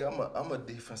to think, I'm a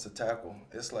defensive tackle.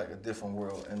 It's like a different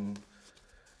world. And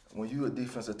when you a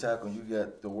defensive tackle, you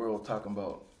got the world talking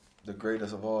about the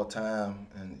greatest of all time,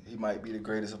 and he might be the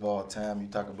greatest of all time. You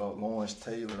talk about Lawrence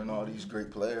Taylor and all these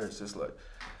great players. It's like,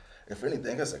 if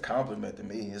anything, it's a compliment to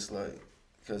me. It's like,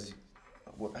 because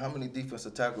how many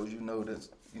defensive tackles that's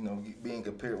being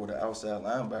compared with the outside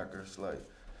linebackers, like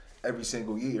every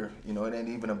single year. It ain't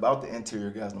even about the interior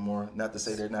guys no more. Not to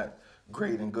say they're not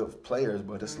great and good players,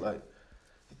 but it's like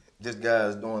this guy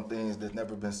is doing things that's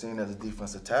never been seen as a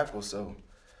defensive tackle. So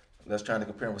let's try to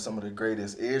compare him with some of the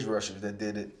greatest edge rushers that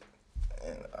did it.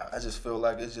 And I just feel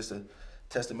like it's just a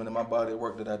testament to my body of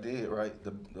work that I did, right?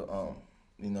 The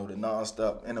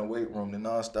nonstop in the weight room, the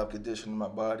nonstop conditioning my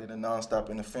body, the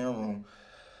nonstop in the film room,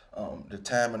 the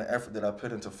time and the effort that I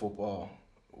put into football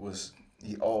was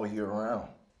all year round.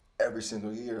 Every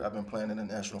single year I've been playing in the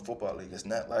National Football League. It's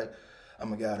not like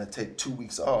I'm a guy that take 2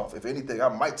 weeks off. If anything, I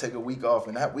might take a week off,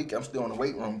 and that week I'm still in the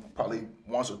weight room probably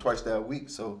once or twice that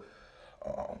week. So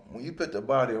when you put the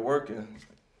body of work in,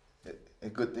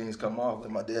 and good things come off.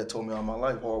 Like my dad told me all my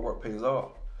life, hard work pays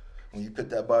off. When you put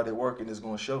that body of work in, it's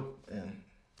going to show. And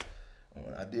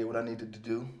I did what I needed to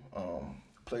do,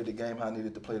 played the game how I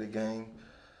needed to play the game.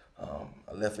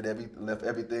 I left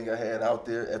everything I had out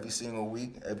there every single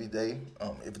week, every day.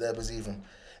 If that was even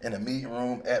in a meeting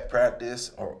room, at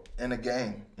practice, or in a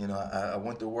game. I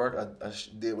went to work. I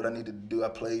did what I needed to do. I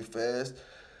played fast,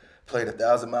 played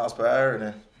 1,000 miles per hour,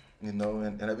 and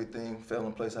and everything fell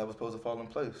in place how it was supposed to fall in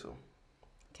place. So.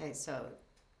 Okay, so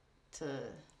to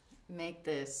make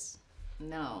this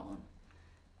known,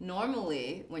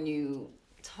 normally when you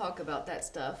talk about that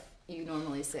stuff, you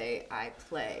normally say, I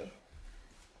play.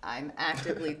 I'm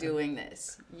actively doing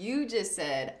this. You just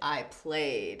said, I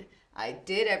played. I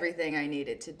did everything I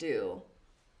needed to do.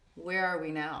 Where are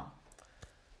we now?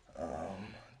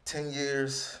 10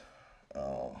 years,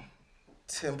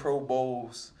 10 Pro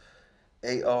Bowls,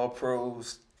 8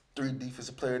 All-Pros, 3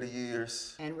 Defensive Player of the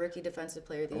Years. And Rookie Defensive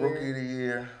Player of the Year. Rookie of the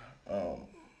Year,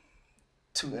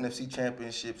 2 NFC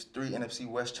Championships, 3 NFC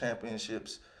West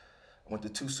Championships. Went to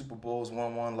 2 Super Bowls,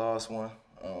 won one, lost one.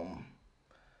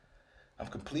 I'm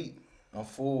complete. I'm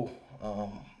full.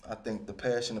 I think the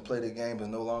passion to play the game is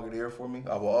no longer there for me.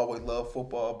 I will always love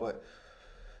football, but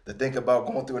to think about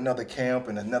going through another camp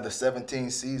and another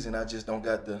 17 season, I just don't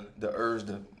got the urge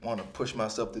to want to push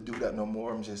myself to do that no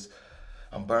more.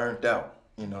 I'm burned out.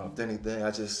 You know, if anything,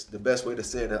 the best way to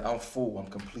say it, I'm full. I'm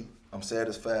complete. I'm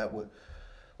satisfied with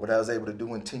what I was able to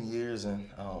do in 10 years, and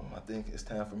I think it's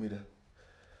time for me to,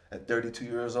 at 32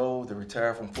 years old, to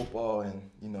retire from football and,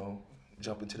 you know,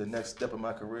 jump into the next step of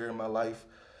my career in my life,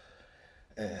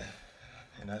 and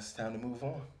that's time to move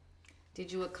on.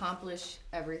 Did you accomplish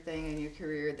everything in your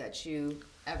career that you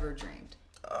ever dreamed?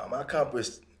 I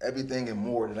accomplished everything and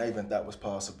more than I even thought was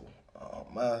possible.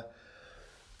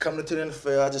 Coming to the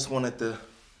NFL, I just wanted to,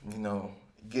 you know,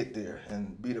 get there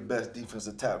and be the best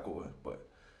defensive tackle, but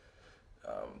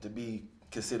to be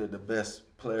considered the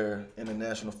best player in the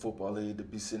National Football League, to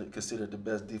be considered the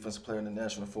best defensive player in the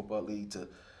National Football League, to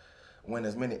win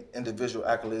as many individual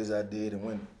accolades I did, and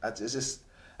win. I just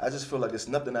feel like it's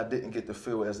nothing I didn't get to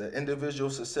feel as an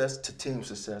individual success to team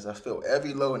success. I feel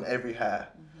every low and every high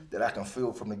that I can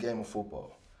feel from the game of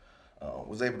football.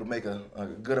 Was able to make a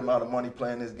good amount of money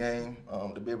playing this game,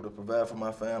 to be able to provide for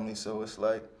my family. So it's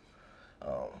like,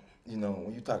 you know,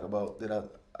 when you talk about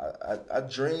that, I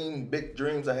dreamed big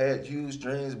dreams. I had huge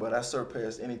dreams, but I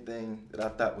surpassed anything that I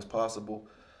thought was possible.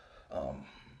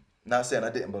 Not saying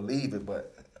I didn't believe it,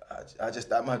 but I just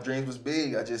thought my dreams was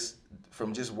big.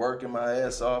 From just working my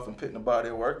ass off and putting the body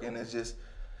to work, and it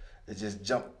just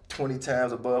jumped 20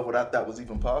 times above what I thought was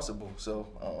even possible.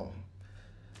 So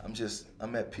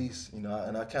I'm at peace, you know,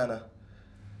 and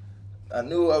I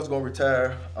knew I was gonna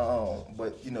retire,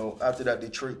 but you know, after that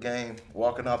Detroit game,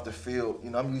 walking off the field, you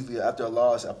know, I'm usually after a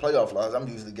playoff loss, I'm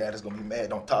usually the guy that's gonna be mad,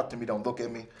 don't talk to me, don't look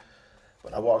at me.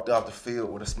 But I walked off the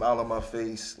field with a smile on my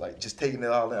face, like just taking it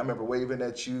all in. I remember waving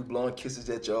at you, blowing kisses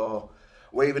at y'all,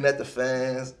 waving at the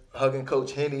fans, hugging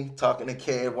Coach Henny, talking to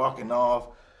Cad, walking off.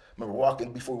 I remember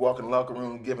before we walked in the locker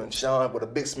room, giving Sean with a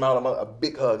big smile on a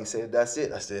big hug. He said, "That's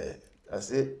it." I said, "That's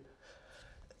it."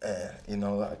 And you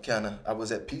know, I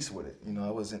was at peace with it. You know,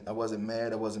 I wasn't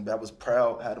mad. I was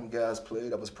proud how them guys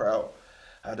played. I was proud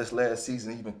how this last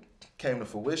season even came to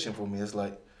fruition for me. It's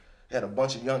like, had a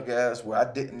bunch of young guys where I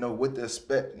didn't know what to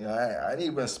expect. You know, I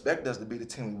didn't even expect us to be the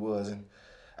team we was, and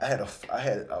I had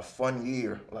a fun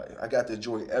year. Like, I got to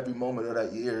enjoy every moment of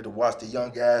that year, to watch the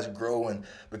young guys grow and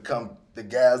become the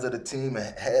guys of the team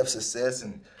and have success,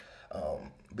 and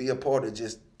be a part of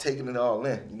just taking it all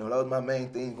in. You know, that was my main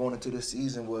thing going into this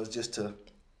season, was just to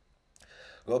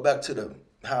go back to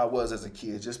how I was as a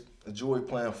kid, just enjoy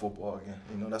playing football again.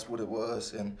 You know, that's what it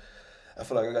was, and I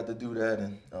feel like I got to do that,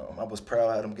 and I was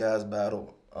proud how them guys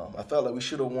battled. I felt like we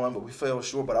should have won, but we fell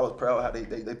short. But I was proud how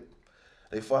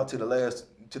they fought to the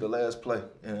last play,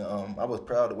 and I was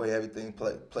proud of the way everything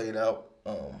played out.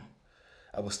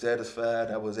 I was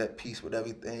satisfied. I was at peace with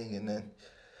everything, and then,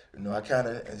 you know,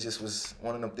 it just was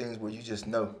one of them things where you just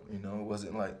know. You know, it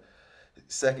wasn't like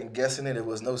second guessing it. It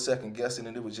was no second guessing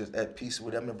it. It was just at peace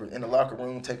with it. I remember in the locker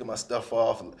room taking my stuff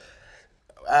off.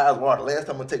 Eyes water. Last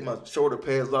time I take my shoulder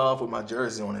pads off with my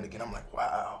jersey on it again, I'm like,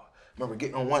 wow. I remember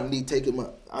getting on one knee,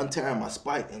 untying my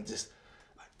spike, and just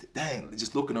like, dang,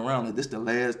 just looking around, like, this the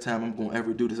last time I'm gonna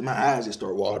ever do this. My eyes just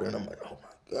start watering. I'm like, oh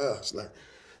my gosh, like,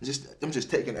 I'm just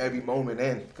taking every moment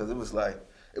in, because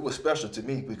it was special to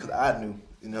me, because I knew,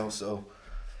 you know. So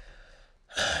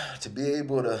to be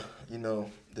able to, you know,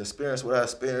 to experience what I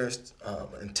experienced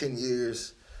in 10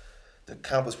 years, to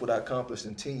accomplish what I accomplished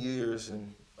in 10 years,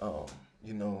 and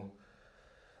you know,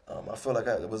 I feel like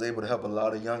I was able to help a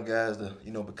lot of young guys to, you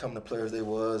know, become the players they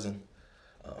was, and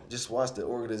just watch the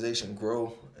organization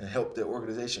grow and help the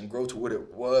organization grow to what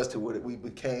it was, to what we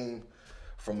became,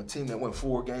 from a team that won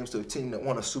 4 games to a team that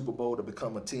won a Super Bowl, to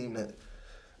become a team that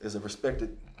is a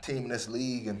respected team in this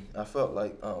league. And I felt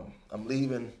like I'm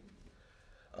leaving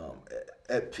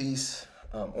at peace,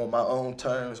 on my own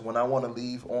terms, when I want to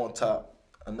leave on top.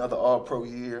 Another All-Pro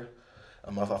year.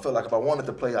 I feel like if I wanted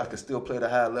to play, I could still play at a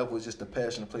high level. It's just the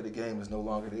passion to play the game is no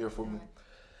longer there for me.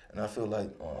 And I feel like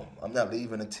I'm not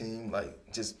leaving a team,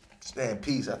 like, just staying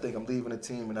peace. I think I'm leaving a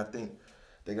team, and I think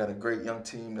They got a great young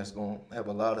team that's going to have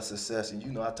a lot of success.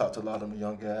 And, I talked to a lot of them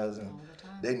young guys, and All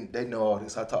the time. they know all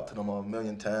this. I talked to them a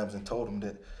million times and told them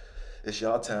that it's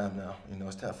y'all time now.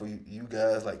 It's time for you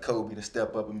guys like Kobe to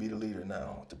step up and be the leader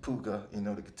now. To Puka,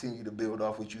 to continue to build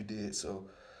off what you did. So,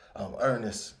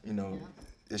 Ernest,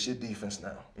 it's your defense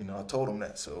now. I told them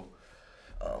that. So,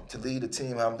 to lead the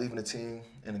team, I'm leaving the team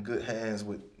in good hands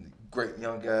with great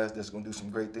young guys that's going to do some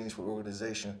great things for the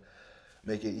organization.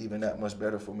 Make it even that much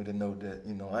better for me to know that,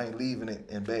 I ain't leaving it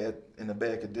in a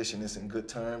bad condition. It's in good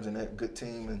terms and that good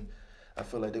team, and I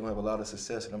feel like they're going to have a lot of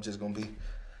success, and I'm just going to be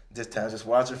this time just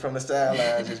watching from the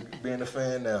sidelines, just being a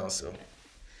fan now. So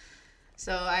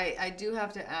I do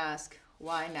have to ask,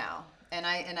 why now? And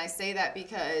I say that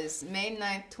because May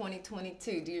 9th,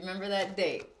 2022, do you remember that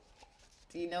date?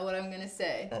 Do you know what I'm going to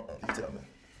say? You tell me.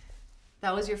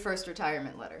 That was your first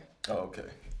retirement letter. Oh, okay.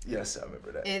 Yes, I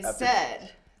remember that. It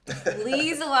said,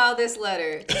 please allow this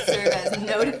letter to serve as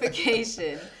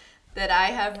notification that I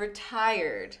have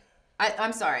retired.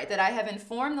 I'm sorry, that I have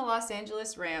informed the Los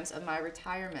Angeles Rams of my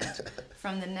retirement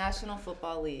from the National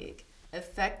Football League,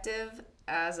 effective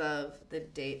as of the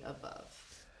date above.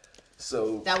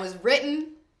 So that was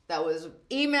written, that was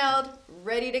emailed,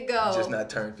 ready to go. Just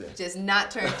not turned in. Just not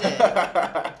turned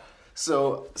in.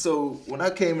 So when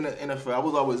I came in the NFL, I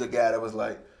was always a guy that was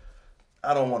like,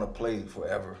 I don't want to play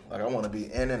forever. Like, I want to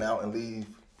be in and out and leave,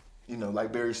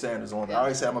 like Barry Sanders on. Yeah. I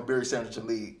always say I'm a Barry Sanders to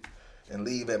leave and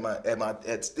leave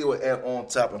still on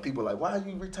top. And people are like, why are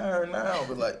you retiring now?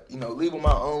 But like, leave on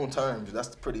my own terms.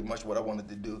 That's pretty much what I wanted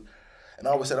to do. And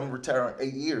I always said I'm retiring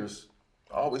 8 years.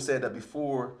 I always said that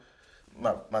before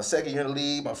my second year in the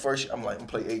league, my first year, I'm like, I'm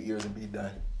going to play 8 years and be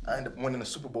done. I ended up winning the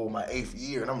Super Bowl my 8th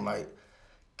year, and I'm like,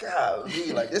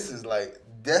 golly, like, this is like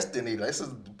destiny. Like, this is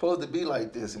supposed to be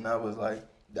like this. And I was like,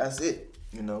 that's it,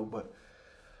 But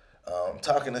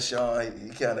talking to Sean, he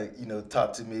kind of,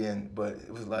 talked to me, but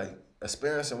it was like,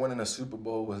 experiencing winning a Super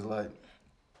Bowl was like,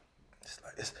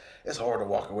 it's hard to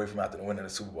walk away from after winning a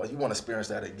Super Bowl. You want to experience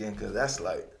that again, because that's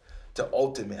like the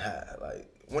ultimate high. Like,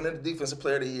 winning the Defensive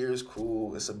Player of the Year is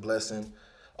cool. It's a blessing.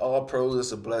 All pros,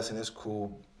 it's a blessing. It's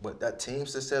cool. But that team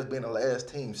success, being the last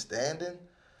team standing,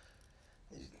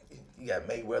 you got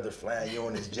Mayweather flying you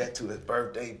on his jet to his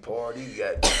birthday party. You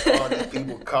got all these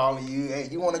people calling you, hey,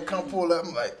 you want to come pull up?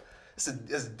 I'm like,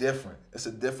 it's different. It's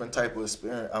a different type of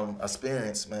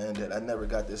experience, man, that I never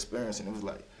got to experience. And it was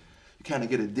like, you kind of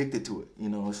get addicted to it.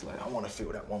 It's like, I want to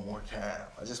feel that one more time.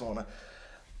 I just want to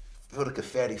feel the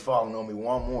confetti falling on me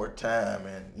one more time.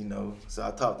 And, so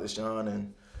I talked to Sean,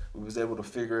 and we was able to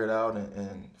figure it out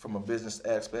and from a business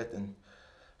aspect. And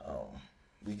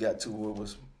we got to where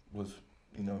it was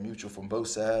mutual from both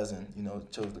sides, and,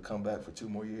 chose to come back for 2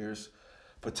 more years,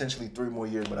 potentially 3 more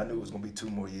years, but I knew it was going to be 2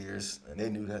 more years, and they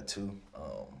knew that too.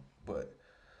 But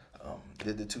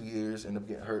did the 2 years, ended up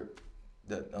getting hurt.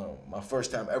 My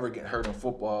first time ever getting hurt in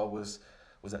football was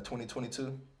that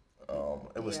 2022?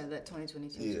 It was, that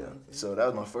 2022. Yeah, so that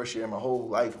was my first year in my whole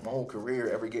life, my whole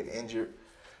career, ever getting injured,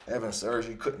 having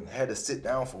surgery, had to sit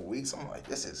down for weeks. I'm like,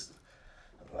 this is,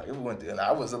 like, it went there. And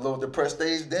I was a little depressed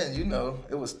stage then,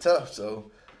 it was tough.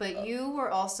 So, but you were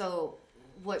also,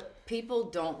 what people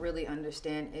don't really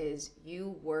understand is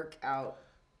you work out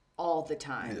all the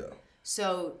time. Yeah.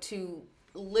 So to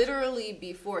literally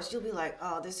be forced, you'll be like,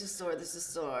 oh, this is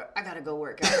sore, I gotta go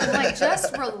work out. I'm like,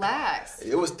 just relax.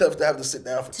 It was tough to have to sit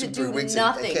down for 2-3 weeks.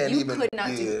 Nothing. You could not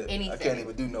do anything. I can't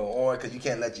even do no arm, because you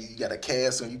can't you got a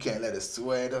cast on, you can't let it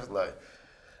sweat. I was like,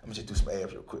 I'm gonna just do some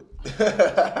abs real quick.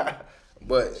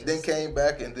 But then came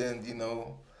back, and then,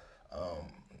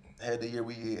 had the year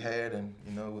we had, and,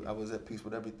 I was at peace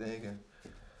with everything. And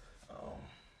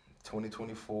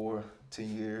 2024,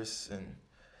 10 years, and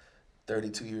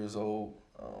 32 years old,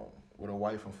 with a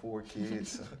wife and 4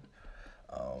 kids.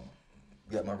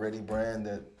 Got my Ready brand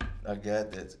that I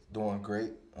got that's doing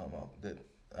great, that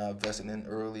I invested in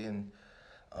early. And,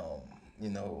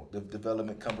 the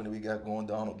development company we got going,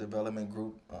 Donald Development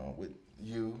Group, with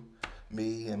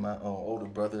me and my older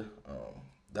brother,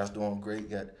 that's doing great.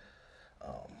 Got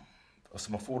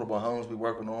some affordable homes we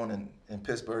working on in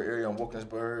Pittsburgh area, in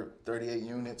Wilkinsburg, 38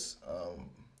 units.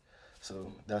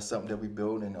 So that's something that we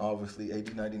build, and obviously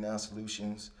AD99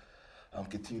 Solutions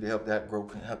continue to help that grow,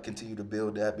 continue to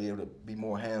build that, be able to be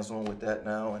more hands-on with that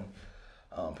now, and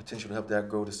potential to help that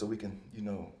grow so we can,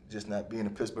 just not be in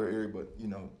the Pittsburgh area, but,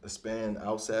 expand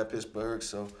outside Pittsburgh.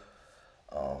 So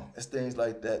it's things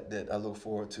like that I look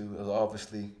forward to, as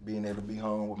obviously being able to be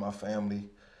home with my family,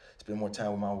 spend more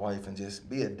time with my wife, and just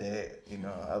be a dad.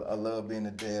 I love being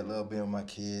a dad, love being with my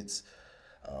kids.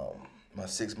 My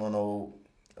 6-month-old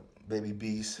baby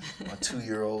beast, my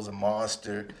 2-year-old's a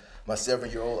monster. my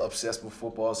 7-year-old obsessed with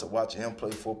football, so watching him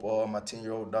play football. My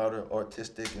 10-year-old daughter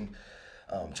autistic, and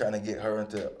trying to get her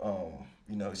into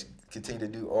she continue to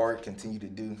do art, continue to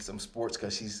do some sports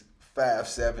because she's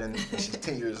 5'7" and she's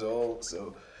 10 years old.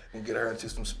 So and get her into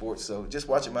some sports. So just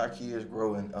watching my kids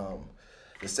grow and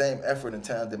the same effort and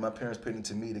time that my parents put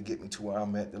into me to get me to where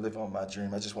I'm at, to live on my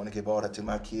dream. I just want to give all that to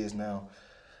my kids now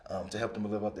to help them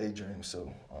live out their dreams.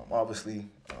 So obviously,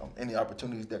 any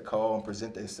opportunities that call and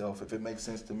present themselves, if it makes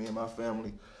sense to me and my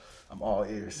family, I'm all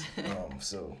ears.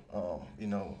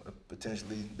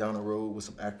 Potentially down the road with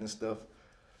some acting stuff,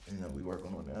 we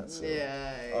working on that. So,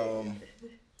 yeah.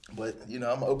 But I'm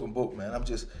an open book, man. I'm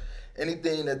just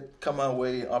anything that come my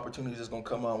way, opportunities that's gonna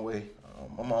come my way.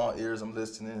 I'm all ears. I'm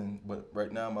listening. But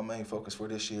right now, my main focus for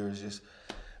this year is just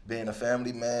being a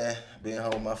family man, being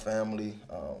home with my family.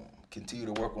 Continue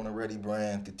to work on a Ready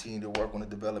brand. Continue to work on a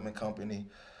development company.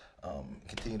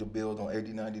 Continue to build on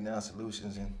 8099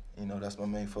 solutions, and that's my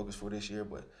main focus for this year.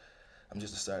 But I'm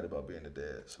just excited about being a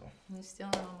dad. So you still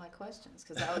know all my questions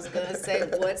because I was gonna say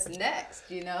what's next,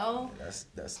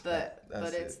 That's but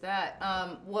it's it.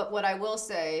 that. What I will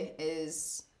say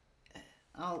is,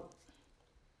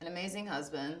 an amazing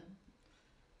husband.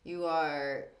 You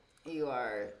are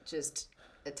just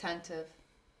attentive.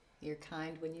 You're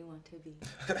kind when you want to be.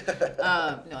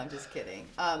 No, I'm just kidding.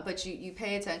 But you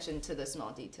pay attention to the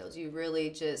small details. You really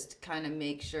just kind of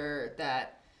make sure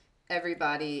that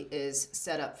everybody is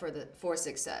set up for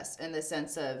success, in the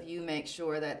sense of you make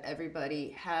sure that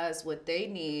everybody has what they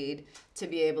need to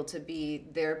be able to be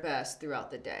their best throughout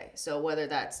the day. So whether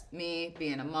that's me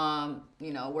being a mom,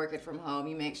 working from home,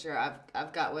 you make sure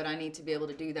I've got what I need to be able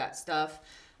to do that stuff.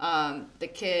 The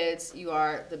kids, you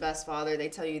are the best father. They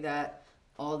tell you that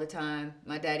all the time.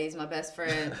 My daddy's my best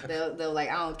friend. They'll like,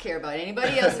 I don't care about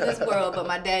anybody else in this world, but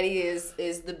my daddy is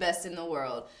the best in the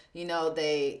world.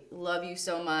 They love you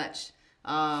so much.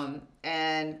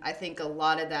 And I think a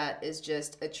lot of that is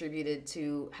just attributed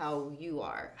to how you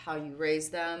are, how you raise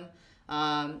them.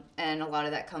 And a lot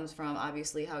of that comes from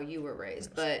obviously how you were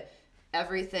raised. But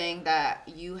everything that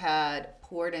you had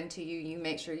poured into you, you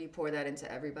make sure you pour that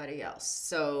into everybody else.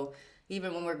 So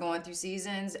even when we're going through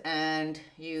seasons and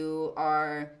you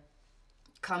are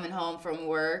coming home from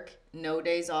work, no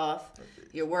days off,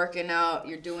 you're working out,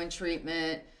 you're doing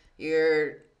treatment,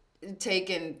 you're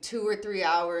taking 2 or 3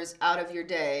 hours out of your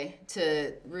day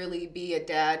to really be a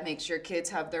dad, make sure kids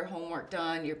have their homework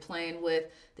done, you're playing with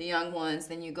the young ones,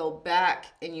 then you go back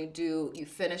and you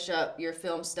finish up your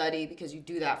film study because you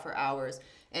do that for hours,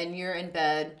 and you're in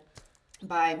bed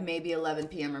by maybe 11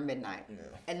 p.m. or midnight. Yeah.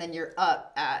 And then you're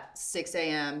up at 6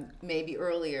 a.m., maybe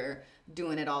earlier,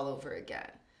 doing it all over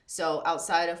again. So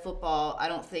outside of football, I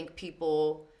don't think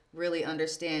people really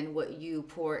understand what you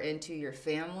pour into your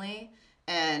family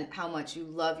and how much you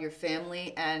love your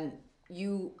family. And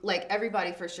you, like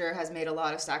everybody for sure, has made a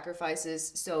lot of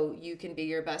sacrifices so you can be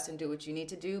your best and do what you need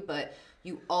to do. But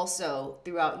you also,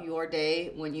 throughout your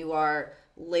day, when you are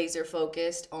laser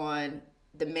focused on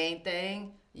the main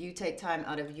thing, you take time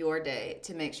out of your day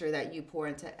to make sure that you pour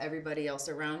into everybody else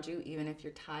around you, even if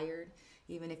you're tired,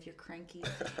 even if you're cranky,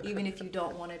 even if you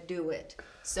don't want to do it.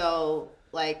 So,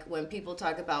 like, when people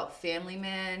talk about family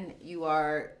man, you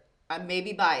are, I may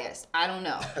be biased, I don't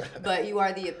know, but you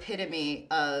are the epitome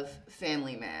of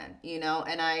family man,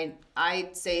 and I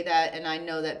say that, and I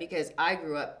know that because I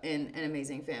grew up in an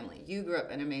amazing family. You grew up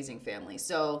in an amazing family.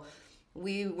 So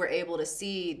we were able to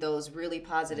see those really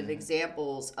positive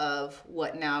examples of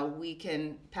what now we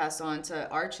can pass on to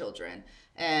our children.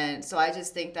 And so I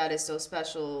just think that is so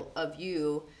special of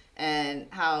you, and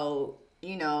how,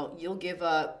 you'll give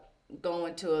up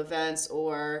going to events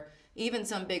or even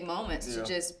some big moments to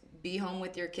just be home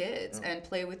with your kids and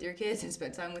play with your kids and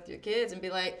spend time with your kids and be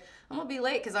like, I'm gonna be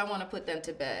late because I want to put them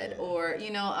to bed, or or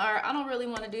I don't really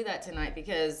want to do that tonight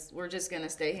because we're just gonna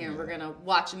stay here and we're gonna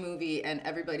watch a movie and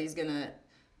everybody's gonna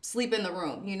sleep in the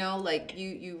room. Like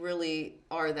you really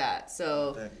are that.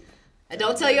 So I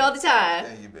don't tell you all the time.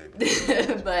 Thank you,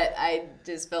 baby. But I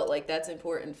just felt like that's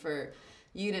important for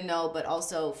you to know, but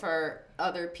also for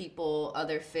other people,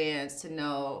 other fans to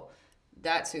know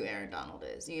that's who Aaron Donald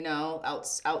is.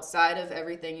 Outside of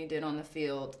everything you did on the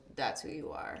field, that's who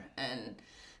you are. And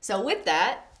so with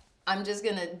that, I'm just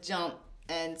going to jump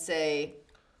and say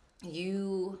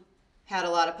you had a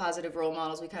lot of positive role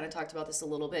models. We kind of talked about this a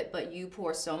little bit, but you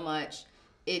pour so much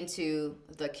into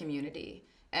the community.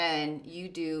 And you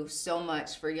do so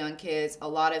much for young kids, a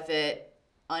lot of it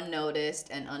unnoticed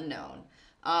and unknown.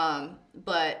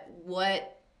 But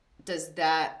what does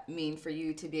that mean for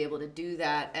you to be able to do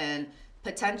that and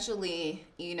potentially,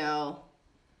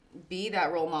 be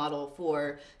that role model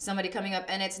for somebody coming up.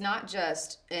 And it's not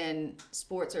just in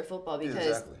sports or football, because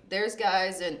Exactly. there's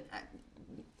guys and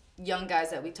young guys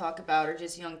that we talk about, or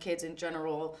just young kids in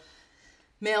general,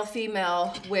 male,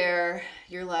 female, where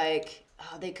you're like,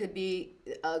 oh, they could be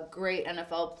a great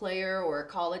NFL player or a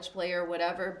college player,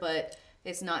 whatever, but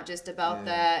it's not just about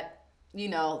that. You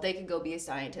know, they can go be a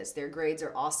scientist. Their grades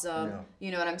are awesome. Yeah.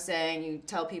 You know what I'm saying? You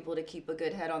tell people to keep a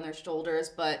good head on their shoulders,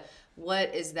 but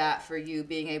what is that for you,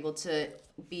 being able to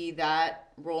be that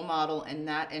role model and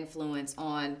that influence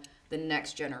on the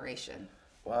next generation?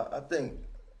 Well, I think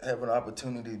having an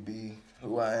opportunity to be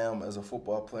who I am as a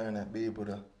football player and be able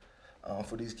to,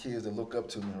 for these kids to look up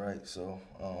to me, right? So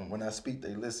when I speak,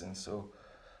 they listen. So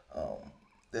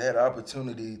they had an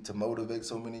opportunity to motivate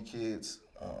so many kids,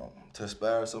 to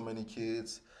inspire so many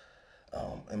kids,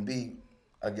 and be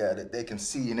a guy that they can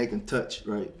see and they can touch,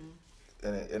 right?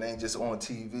 And it ain't just on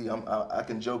TV. I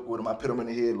can joke with them. I put them in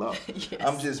the headlock. Yes.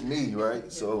 I'm just me,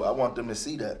 right? So I want them to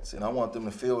see that, and I want them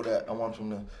to feel that. I want them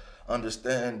to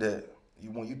understand that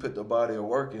when you put the body of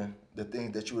work in, the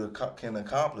things that you can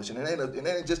accomplish. And it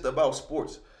ain't just about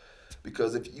sports.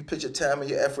 Because if you put your time and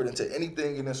your effort into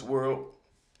anything in this world,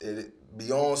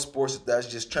 beyond sports, that's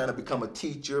just trying to become a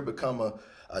teacher, become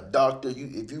a doctor.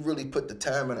 If you really put the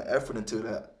time and the effort into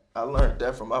that, I learned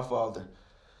that from my father,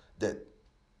 that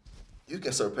you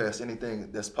can surpass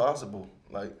anything that's possible.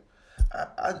 Like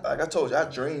I told you, I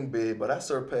dream big, but I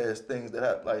surpassed things that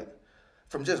I like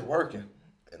from just working.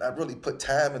 And I really put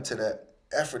time into that,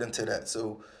 effort into that.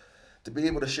 So to be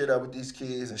able to share that with these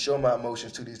kids and show my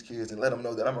emotions to these kids and let them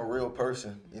know that I'm a real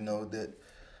person, you know, that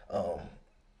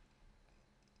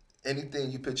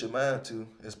anything you put your mind to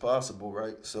is possible,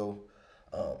 right? So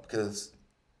because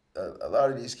a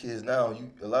lot of these kids now,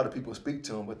 a lot of people speak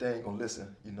to them, but they ain't gonna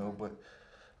listen, you know. But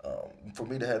for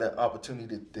me to have that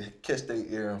opportunity to catch their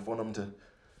ear and for them to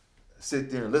sit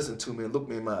there and listen to me and look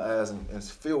me in my eyes and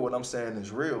feel what I'm saying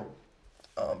is real,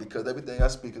 because everything I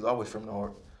speak is always from the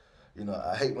heart. You know,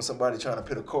 I hate when somebody trying to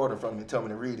put a card in front of me and tell me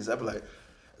to read this. I be like,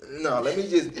 no, let me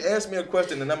just ask me a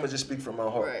question and I'm gonna just speak from my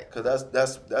heart. Right. Because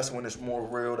that's when it's more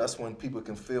real. That's when people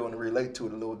can feel and relate to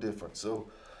it a little different. So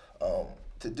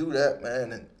to do that,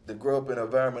 man, and to grow up in an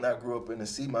environment I grew up in and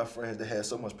see my friends that had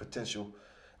so much potential,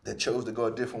 that chose to go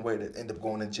a different way, that end up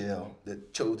going to jail,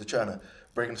 that chose to try to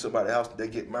break into somebody's house and they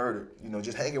get murdered. You know,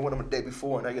 just hanging with them the day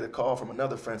before and I get a call from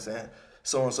another friend saying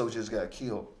so-and-so just got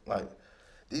killed. Like,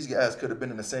 these guys could have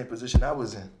been in the same position I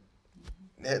was in.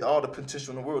 They had all the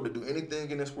potential in the world to do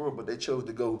anything in this world, but they chose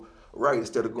to go right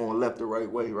instead of going left the right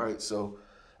way, right? So,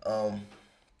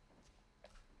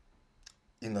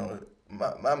 you know,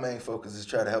 my main focus is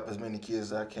try to help as many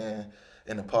kids as I can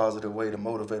in a positive way, to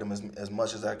motivate them as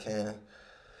much as I can,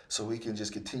 so we can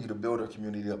just continue to build our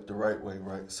community up the right way,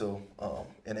 right? So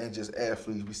it ain't just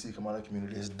athletes we see come out of the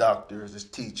community. It's doctors, it's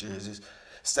teachers, it's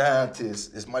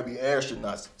scientists, it might be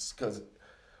astronauts. Because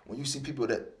when you see people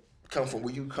that come from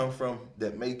where you come from,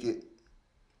 that make it,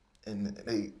 and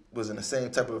they was in the same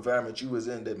type of environment you was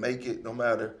in, that make it no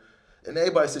matter, and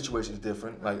everybody's situation is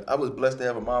different. Like, I was blessed to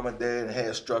have a mom and dad and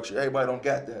had structure. Everybody don't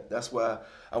got that. That's why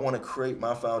I want to create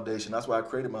my foundation. That's why I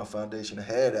created my foundation, to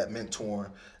have that mentoring,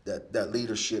 that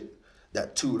leadership,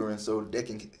 that tutoring, so they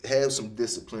can have some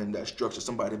discipline, that structure.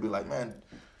 Somebody be like, man,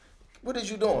 what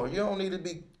is you doing? You don't need to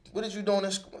be, what is you doing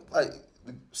in school? Like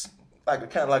a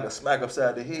kind of like a smack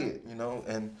upside the head, you know?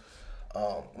 And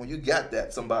when you got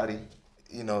that, somebody,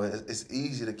 you know, it's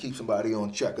easy to keep somebody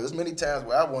on track. Because there's many times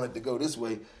where I wanted to go this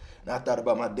way, and I thought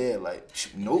about my dad, like,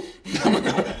 nope,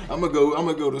 I'm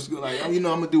gonna go to school. Like, you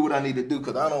know, I'm gonna do what I need to do,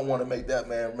 because I don't want to make that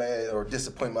man mad or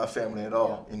disappoint my family at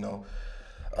all, you know.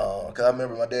 Because I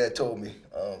remember my dad told me,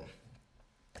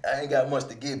 I ain't got much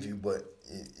to give you, but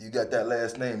you got that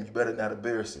last name, you better not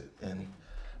embarrass it. And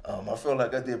I feel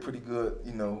like I did pretty good,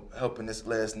 you know, helping this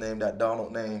last name, that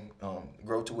Donald name,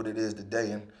 grow to what it is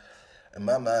today. And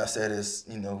my mindset is,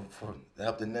 you know, to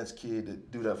help the next kid to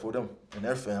do that for them and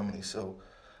their family. So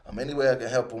any way I can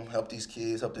help them, help these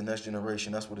kids, help the next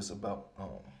generation, that's what it's about.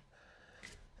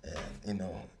 And, you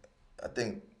know, I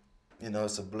think, you know,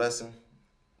 it's a blessing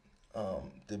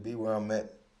to be where I'm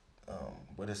at,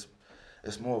 but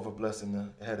it's more of a blessing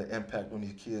to have an impact on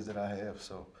these kids that I have.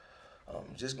 So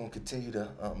I'm just going to continue to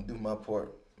do my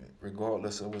part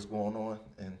regardless of what's going on,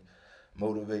 and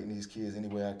motivating these kids any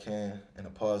way I can in a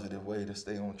positive way to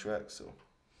stay on track. So,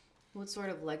 what sort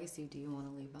of legacy do you want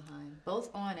to leave behind,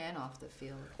 both on and off the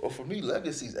field? Well, for me,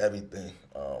 legacy is everything.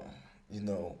 You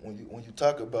know, when you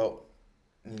talk about,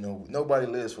 you know, nobody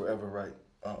lives forever, right?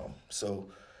 So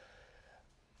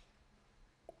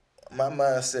my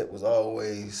mindset was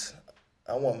always,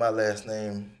 I want my last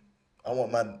name I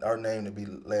want our name to be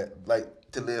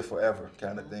like to live forever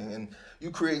kind of thing. And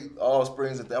you create all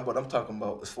springs and things, but I'm talking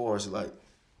about as far as like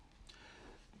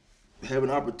have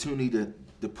an opportunity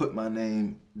to put my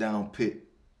name down pit,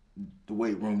 the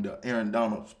weight room, the Aaron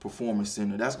Donald's Performance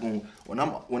Center. That's going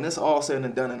when it's all said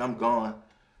and done and I'm gone.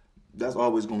 That's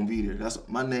always gonna be there. That's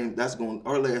my name.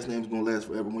 Our last name's gonna last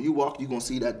forever. When you walk, you're gonna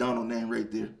see that Donald name right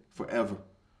there forever.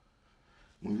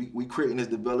 When we creating this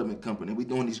development company, we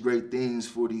doing these great things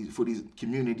for these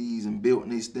communities and building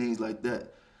these things like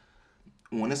that.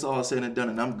 When it's all said and done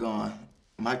and I'm gone,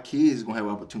 my kids gonna have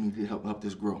an opportunity to help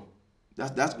this grow.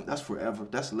 That's forever.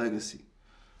 That's legacy.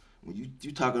 When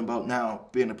you talking about now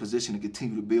being in a position to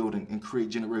continue to build and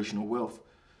create generational wealth,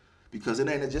 because it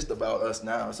ain't just about us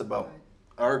now. It's about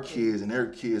our kids and their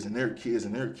kids and their kids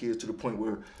and their kids to the point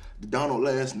where the Donald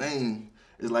last name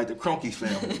is like the Kroenke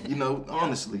family. You know,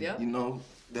 honestly, you know,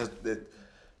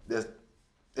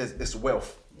 it's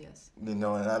wealth. Yes. You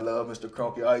know, and I love Mr.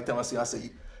 Kroenke. Every time I see him, I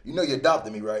say, you know, you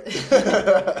adopted me, right?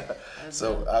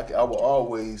 So I will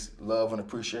always love and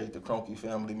appreciate the Kroenke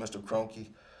family, Mr. Kroenke,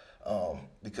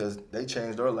 because they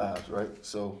changed our lives, right?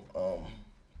 So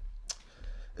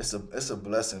it's a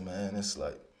blessing, man. It's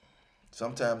like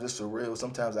sometimes it's surreal.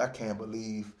 Sometimes I can't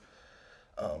believe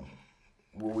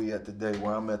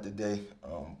where I'm at today,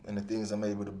 and the things I'm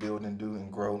able to build and do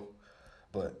and grow.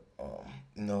 But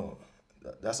you know,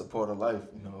 that's a part of life.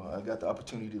 You know, I got the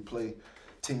opportunity to play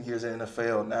 10 years in the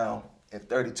NFL now. At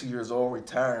 32 years old,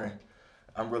 retiring,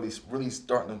 I'm really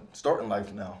starting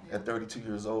life now at 32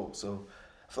 years old. So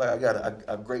I feel like I got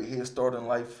a great head start in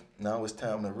life. Now it's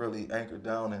time to really anchor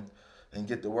down and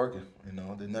get to working. You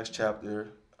know, the next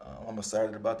chapter. I'm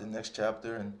excited about the next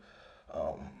chapter and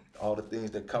all the things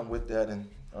that come with that, and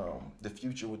the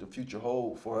future, what the future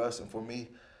hold for us and for me.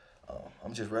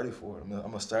 I'm just ready for it.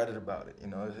 I'm excited about it. You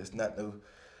know, it's not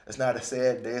a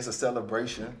sad day. It's a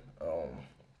celebration.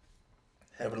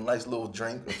 Having a nice little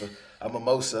drink with a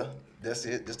mimosa. That's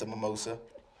it, just a mimosa.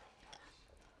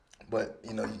 But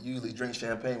you know, you usually drink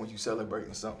champagne when you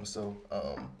celebrating something. So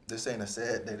this ain't a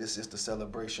sad day. This is just a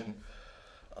celebration.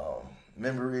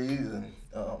 Memories and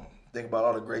think about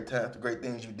all the great times, the great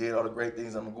things you did, all the great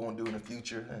things I'm going to do in the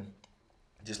future, and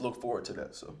just look forward to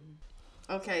that. So.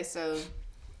 Okay, so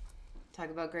talk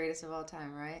about greatest of all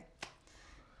time, right?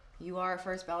 You are a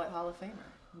first ballot Hall of Famer.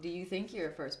 Do you think you're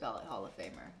a first ballot Hall of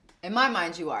Famer? In my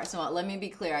mind, you are. So let me be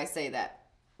clear. I say that.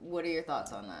 What are your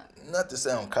thoughts on that? Not to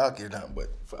sound cocky or nothing, but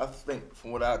I think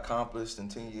from what I accomplished in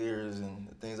 10 years and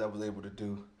the things I was able to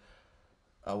do,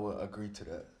 I will agree to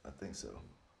that. I think so.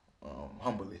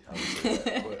 Humbly, I would say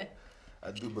that. But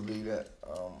I do believe that,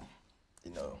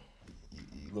 you know,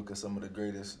 you look at some of the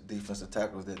greatest defensive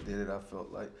tackles that did it, I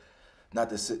felt like,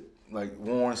 not to sit, like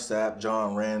Warren Sapp,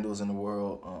 John Randall's in the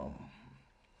world.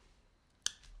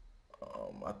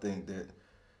 I think that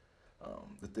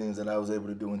the things that I was able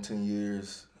to do in 10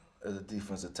 years as a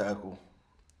defensive tackle,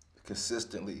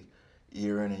 consistently,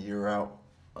 year in and year out,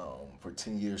 for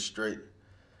 10 years straight,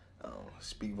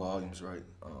 speak volumes, right?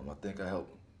 I think I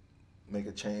helped make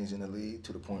a change in the league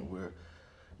to the point where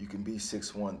you can be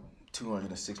 6'1",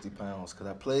 260 pounds. Because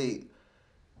I played,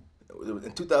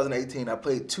 in 2018, I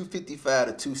played 255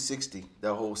 to 260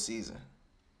 that whole season.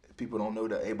 People don't know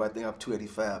that. Everybody think I'm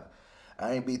 285.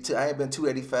 I ain't been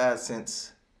 285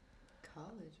 since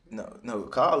college. Right? No,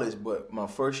 college. But my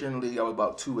first year in the league, I was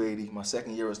about 280. My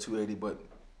second year was 280. But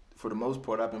for the most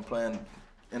part, I've been playing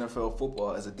NFL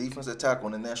football as a defensive tackle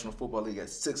in the National Football League at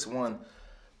 6'1",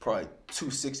 probably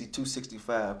 260,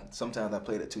 265. Sometimes I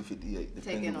played at 258.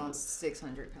 Taking on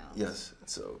 600 pounds. Yes.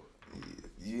 So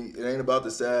it ain't about the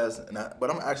size,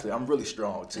 but I'm really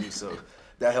strong too. So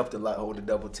that helped a lot hold the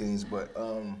double teams. But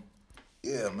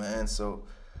yeah, man. So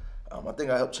I think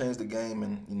I helped change the game,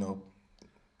 and you know,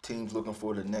 teams looking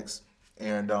for the next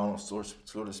Aaron Donald, so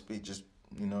to speak. Just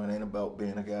you know, it ain't about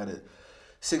being a guy that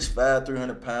 6'5",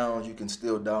 300 pounds. You can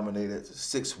still dominate at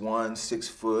 6'1", 6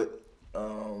 foot.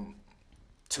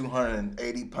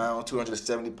 280 pounds,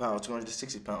 270 pounds,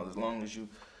 260 pounds, as long as you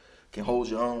can hold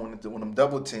your own when them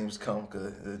double teams come,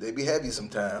 because they be heavy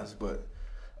sometimes. But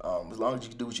as long as you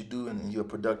can do what you do and you're a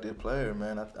productive player,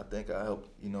 man, I think I help,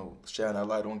 you know, shine a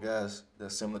light on guys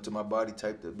that's similar to my body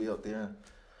type to be out there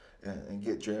and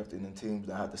get drafted in teams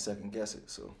that have to second guess it.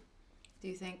 So, do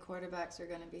you think quarterbacks are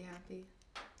going to be happy?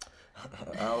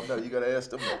 I don't know. You got to ask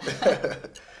them.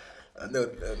 I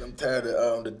know I'm tired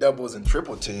of the doubles and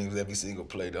triple teams every single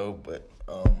play, though. But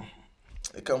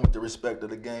it comes with the respect of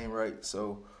the game, right?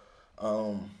 So,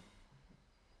 you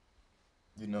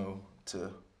know,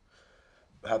 to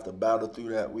have to battle through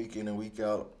that week in and week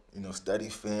out, you know, study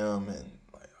film and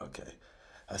like, okay,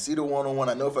 I see the one-on-one.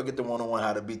 I know if I get the one-on-one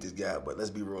how to beat this guy, but let's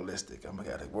be realistic. I'm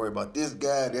got to worry about this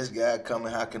guy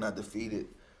coming. How can I defeat it?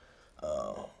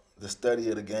 The study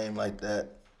of the game like that.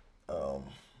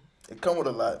 It come with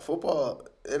a lot. Football,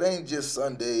 it ain't just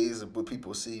Sundays what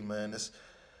people see, man. It's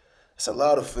a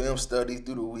lot of film study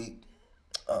through the week.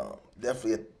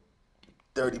 Definitely at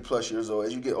 30-plus years old.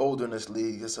 As you get older in this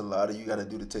league, it's a lot of you got to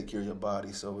do to take care of your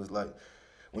body. So it's like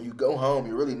when you go home,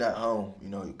 you're really not home. You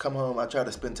know, you come home, I try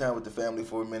to spend time with the family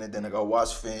for a minute, then I go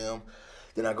watch film.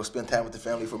 Then I go spend time with the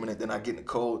family for a minute. Then I get in the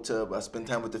cold tub. I spend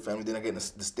time with the family. Then I get in the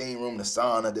steam room, the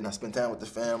sauna. Then I spend time with the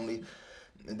family.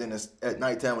 And then it's at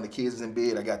nighttime when the kids is in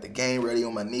bed, I got the game ready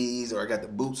on my knees or I got the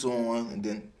boots on. And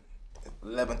then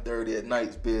 11:30 at night,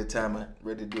 it's bedtime. I'm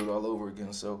ready to do it all over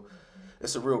again. So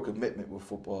it's a real commitment with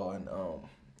football. And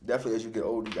definitely as you get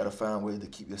older, you got to find ways to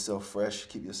keep yourself fresh,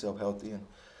 keep yourself healthy. And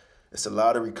it's a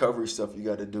lot of recovery stuff you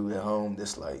got to do at home.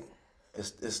 That's like,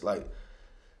 it's like,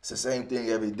 it's the same thing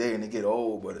every day, and it get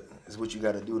old, but it's what you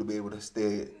got to do to be able to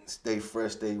stay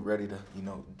fresh, stay ready to, you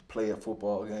know, play a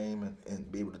football game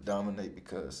and be able to dominate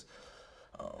because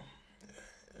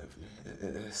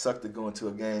it sucked to go into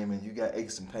a game and you got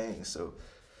aches and pains. So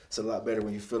it's a lot better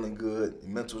when you're feeling good,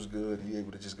 your mental's good, and you're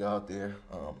able to just go out there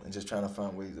and just trying to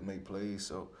find ways to make plays.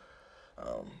 So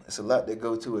it's a lot that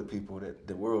go to it, people, that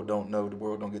the world don't know, the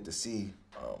world don't get to see.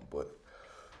 But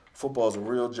football's a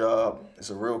real job.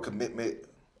 It's a real commitment.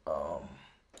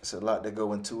 It's a lot that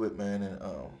go into it, man, and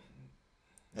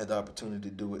had the opportunity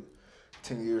to do it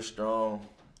 10 years strong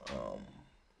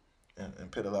and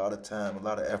put a lot of time, a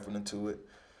lot of effort into it.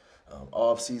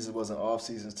 Off season wasn't off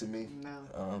seasons to me.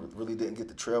 No. Really didn't get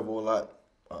to travel a lot.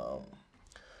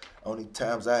 Only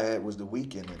times I had was the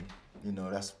weekend, and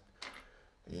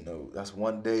that's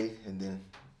one day, and then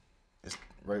it's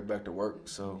right back to work.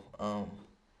 So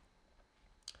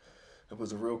it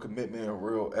was a real commitment, a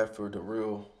real effort,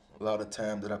 a lot of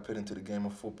time that I put into the game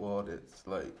of football. That's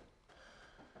like,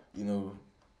 you know,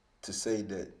 to say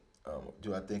that,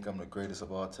 do I think I'm the greatest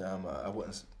of all time?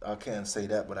 I can't say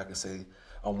that, but I can say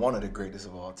I'm one of the greatest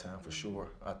of all time for sure,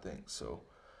 I think. So,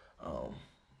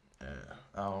 I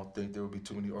don't think there would be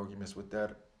too many arguments with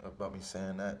that, about me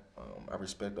saying that. I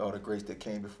respect all the greats that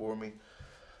came before me,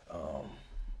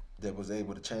 that was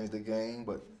able to change the game,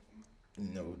 but,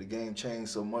 you know, the game changed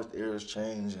so much, the eras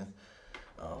change, and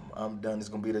I'm done. It's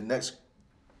going to be the next,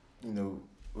 you know,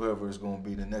 whoever is going to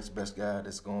be the next best guy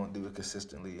that's going to do it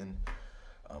consistently. And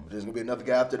there's going to be another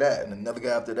guy after that and another guy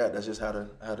after that. That's just how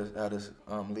this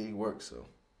league works.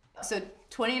 So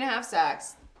 20 and a half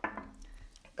sacks.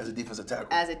 As a defensive tackle.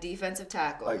 As a defensive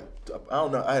tackle. Like, I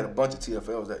don't know. I had a bunch of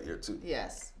TFLs that year, too.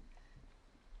 Yes.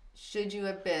 Should you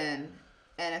have been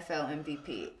NFL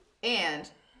MVP? And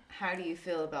how do you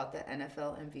feel about the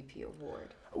NFL MVP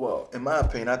award? Well, in my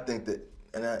opinion, I think that,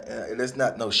 and it's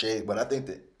not no shade, but I think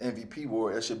the MVP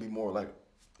award, it should be more like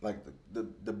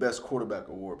the best quarterback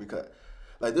award, because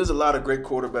like there's a lot of great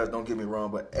quarterbacks, don't get me wrong,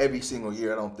 but every single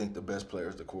year I don't think the best player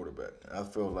is the quarterback. I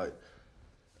feel like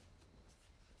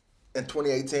in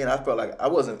 2018 I felt like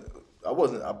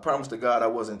I promised to God I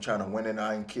wasn't trying to win it,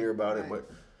 I didn't care about it,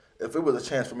 but if it was a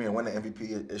chance for me to win the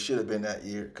MVP, it should have been that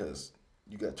year, because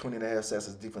you got 20 and a half sacks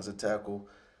as defensive tackle,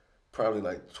 probably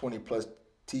like 20 plus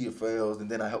TFLs, and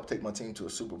then I helped take my team to a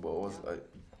Super Bowl. It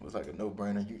was like a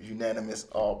no-brainer. Unanimous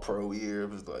All-Pro year. It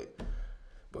was like,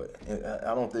 but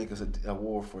I don't think it's an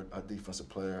award for a defensive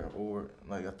player, or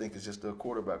like I think it's just a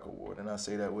quarterback award, and I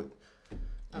say that with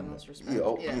utmost respect. I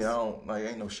don't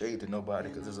ain't no shade to nobody,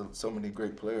 because there's so many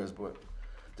great players, but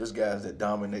there's guys that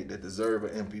dominate that deserve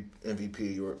an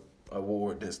MVP or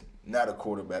award that's not a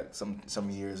quarterback some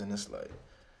years, and it's like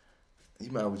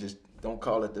you might as well just don't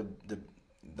call it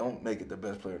don't make it the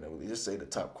best player in the league. Just say the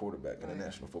top quarterback in the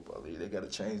National Football League. They got to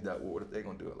change that award if they're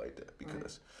gonna do it like that,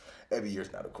 because every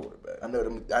year's not a quarterback. I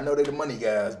know they're the money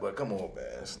guys, but come on, man.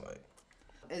 It's like,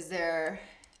 is there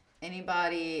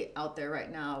anybody out there right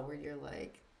now where you're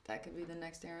like, that could be the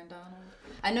next Aaron Donald?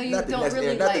 I know you don't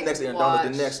really not like the next Aaron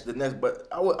Donald, the next, but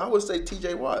I would say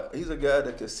T.J. Watt. He's a guy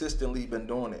that consistently been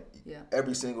doing it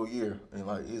every single year, and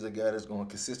like he's a guy that's going to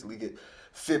consistently get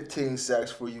 15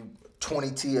 sacks for you, 20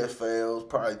 TFLs,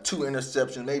 probably 2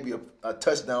 interceptions, maybe a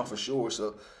touchdown for sure.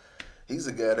 So he's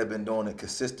a guy that been doing it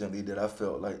consistently, that I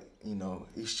felt like, you know,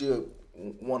 he should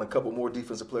won a couple more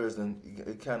defensive players than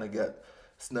he kind of got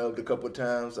snubbed a couple of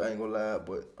times. I ain't gonna lie,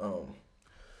 but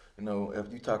you know,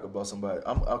 if you talk about somebody,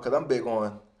 because I'm big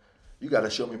on, you got to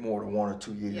show me more than 1 or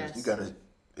 2 years. Yes. It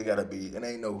got to be. It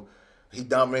ain't no, he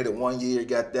dominated 1 year,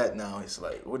 got that now. It's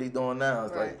like, what he doing now?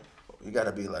 It's like, you got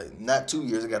to be like, not 2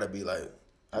 years. It got to be like,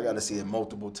 I got to see it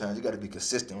multiple times. You got to be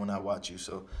consistent when I watch you.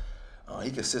 So He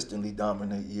consistently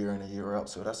dominate year in and year out.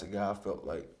 So that's a guy I felt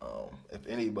like if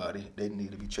anybody, they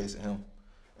need to be chasing him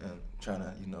and trying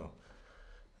to,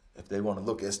 if they want to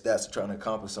look at stats and trying to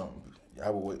accomplish something, I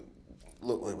would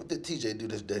look, what did TJ do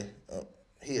this day?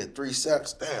 He had 3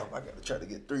 sacks. Damn, I got to try to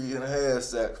get 3.5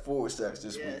 sacks, 4 sacks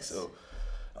this week. So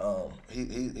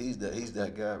he's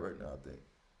that guy right now, I think.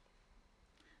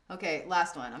 Okay,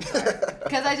 last one. I'm sorry.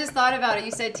 Because I just thought about it.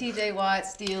 You said TJ Watt,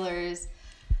 Steelers.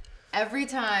 Every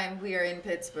time we are in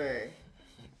Pittsburgh,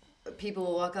 people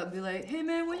will walk up and be like, hey,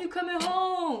 man, when you coming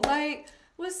home? Like,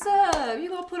 what's up? You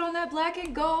gonna put on that black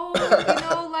and gold?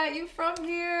 Like, you from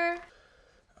here?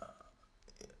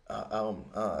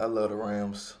 I love the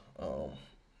Rams.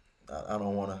 I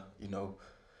don't want to,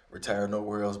 retire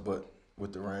nowhere else but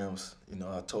with the Rams.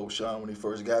 I told Sean when he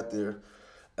first got there,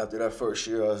 after that first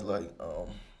year, I was like,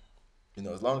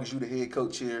 as long as you're the head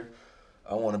coach here,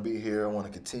 I want to be here. I want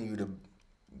to continue to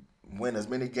win as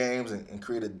many games and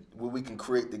create what we can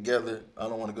create together. I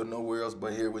don't want to go nowhere else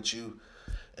but here with you.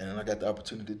 And I got the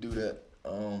opportunity to do that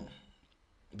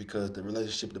because the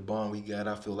relationship, the bond we got,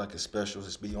 I feel like it's special.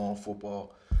 It's beyond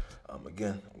football.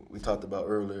 Again, we talked about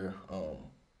earlier, all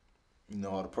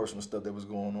the personal stuff that was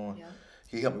going on. Yeah.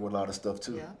 He helped me with a lot of stuff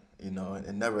too. Yeah.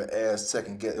 And never asked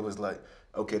second guess. It was like,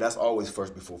 okay, that's always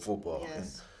first before football.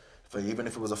 Yes. And even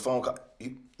if it was a phone call,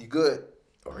 you good?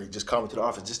 Or he just called me to the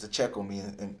office just to check on me.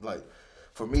 And like,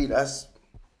 for me, that's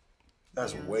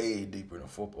way deeper than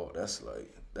football.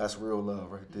 That's real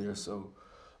love right there. So,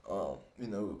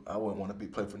 I wouldn't want to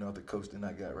play for another coach than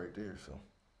I got right there. So.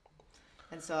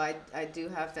 And so I do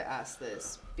have to ask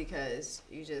this because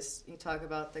you talk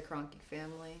about the Kroenke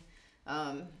family.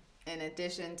 In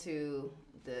addition to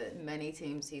the many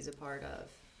teams he's a part of,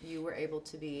 you were able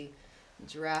to be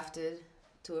drafted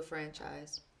to a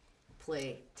franchise,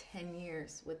 play 10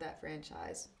 years with that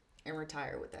franchise, and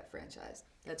retire with that franchise.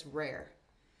 That's rare.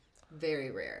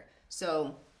 Very rare.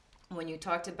 So when you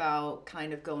talked about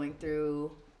kind of going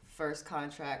through first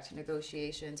contract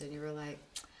negotiations and you were like,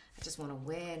 I just want to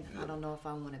win. I don't know if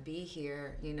I want to be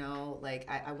here.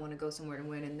 I want to go somewhere to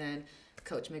win. And then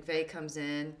Coach McVay comes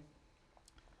in.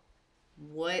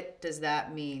 What does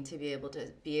that mean to be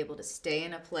able to stay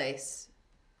in a place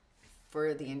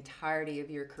for the entirety of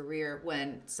your career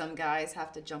when some guys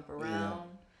have to jump around?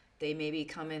 Yeah. They maybe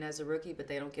come in as a rookie, but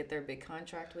they don't get their big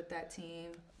contract with that team.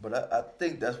 But I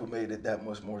think that's what made it that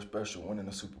much more special, winning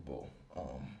the Super Bowl. I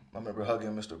remember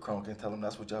hugging Mr. Kroenke and telling him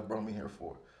that's what y'all brought me here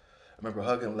for. I remember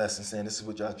hugging Les and saying this is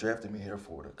what y'all drafted me here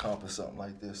for, to accomplish something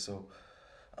like this. So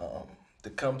to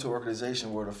come to an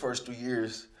organization where the first 3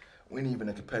 years we ain't even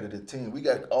a competitive team. We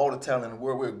got all the talent in the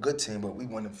world. We're a good team, but we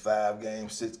won in 5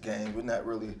 games, 6 games. We're not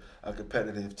really a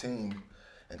competitive team.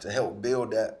 And to help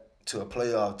build that to a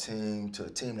playoff team, to a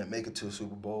team that make it to a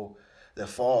Super Bowl, that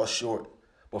falls short,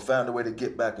 but found a way to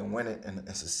get back and win it and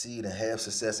succeed and have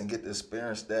success and get to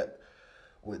experience that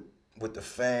with the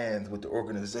fans, with the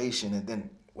organization, and then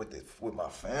with my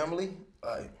family.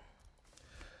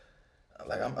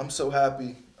 I'm so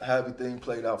happy how everything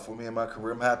played out for me in my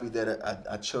career. I'm happy that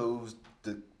I chose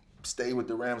to stay with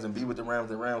the Rams and be with the Rams.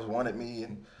 The Rams wanted me,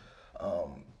 and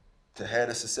to have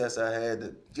the success I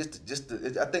had,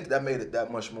 I think that made it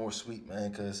that much more sweet,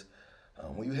 man. Because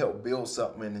when you help build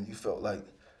something and you felt like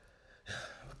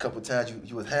a couple of times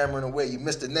you was hammering away, you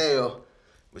missed a nail,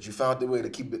 but you found the way to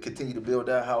continue to build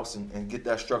that house and get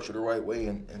that structure the right way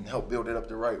and help build it up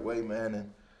the right way, man.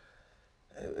 And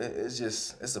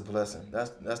it's a blessing.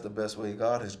 That's the best way.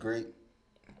 God is great.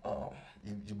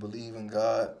 You believe in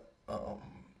God.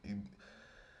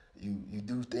 You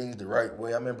do things the right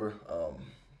way. I remember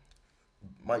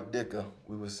Mike Dicker.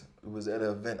 We was at an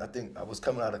event. I think I was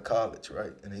coming out of college,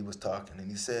 right? And he was talking, and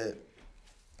he said,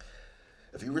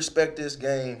 "If you respect this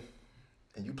game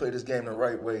and you play this game the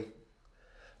right way,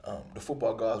 the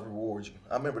football gods reward you."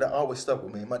 I remember that always stuck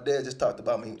with me. My dad just talked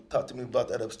to me about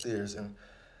that upstairs, and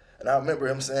I remember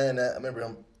him saying that. I remember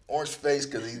him orange face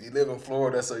because he lived in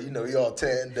Florida, so he all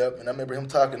tanned up. And I remember him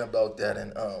talking about that,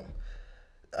 and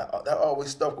that always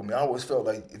stuck with me. I always felt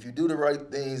like if you do the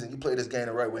right things and you play this game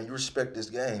the right way and you respect this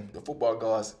game, the football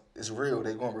gods is real.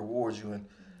 They're gonna reward you, and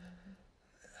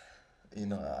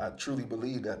I truly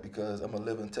believe that because I'm a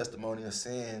living testimony of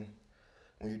seeing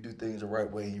when you do things the right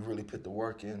way and you really put the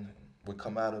work in, what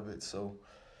come out of it. So.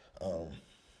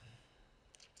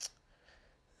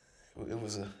 It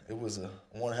was a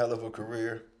one hell of a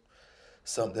career,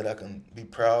 something that I can be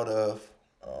proud of,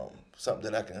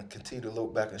 something that I can continue to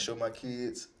look back and show my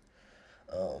kids,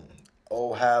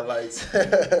 old highlights,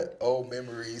 old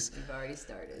memories. You've already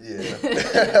started.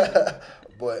 Yeah,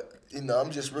 but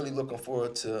I'm just really looking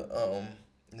forward to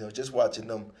just watching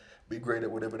them be great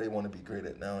at whatever they want to be great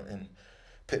at now, and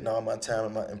putting all my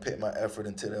time and putting my effort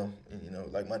into them. And, you know,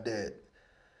 like my dad,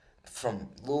 from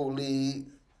little league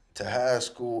to high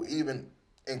school, even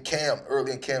in camp,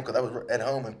 early in camp, because I was at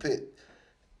home in Pitt,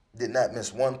 did not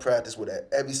miss one practice. With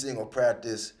every single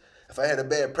practice, if I had a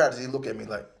bad practice, he'd look at me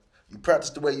like, you practice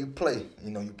the way you play.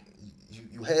 You know,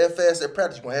 you half-ass at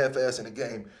practice, you're going to half-ass in the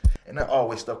game. And that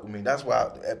always stuck with me. That's why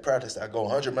at practice I go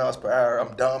 100 miles per hour.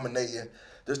 I'm dominating.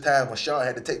 There's times when Sean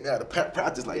had to take me out of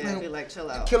practice, like, Yeah, man, be like, chill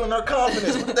you're out. killing our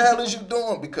confidence. What the hell is you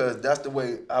doing? Because that's the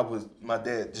way I was. My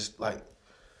dad just like,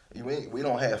 we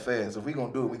don't half-ass. If we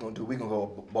gonna do it, we gonna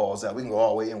go balls out. We can go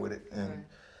all the way in with it. And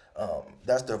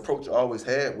that's the approach I always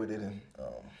had with it. And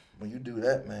when you do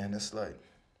that, man, it's like,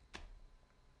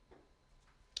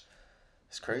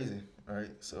 it's crazy,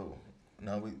 right? So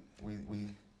now we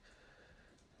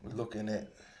looking at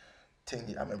 10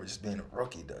 years. I remember just being a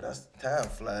rookie, though. That's time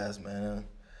flies, man.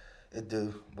 It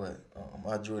do, but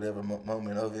I enjoyed every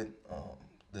moment of it.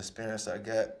 The experience I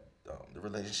got, the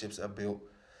relationships I built,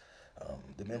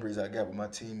 the memories I got with my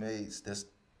teammates. That's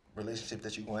relationships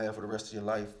that you're gonna have for the rest of your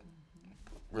life.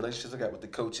 Relationships I got with the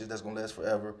coaches that's gonna last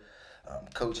forever.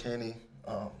 Coach Henny,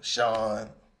 Sean,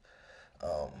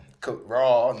 Coach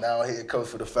Raw, now head coach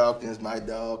for the Falcons, my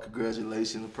dog.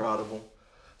 Congratulations, I'm proud of him.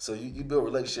 So you build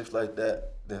relationships like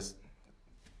that. That's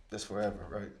forever,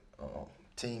 right?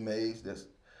 Teammates, that's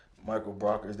Michael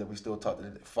Brockers that we still talk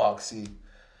to, Foxy,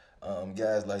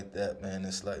 guys like that, man.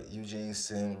 It's like Eugene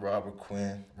Sims, Robert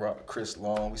Quinn, Chris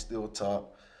Long. We still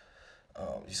talk.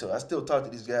 So I still talk to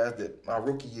these guys that my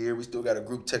rookie year, we still got a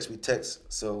group text we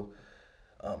text. So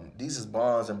these is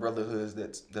bonds and brotherhoods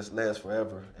that's last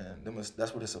forever, and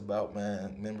that's what it's about,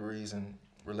 man. Memories and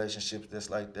relationships that's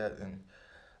like that, and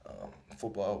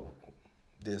football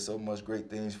did so much great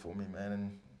things for me, man.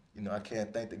 And you know, I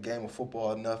can't thank the game of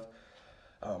football enough.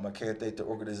 I can't thank the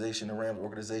organization, the Rams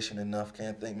organization enough.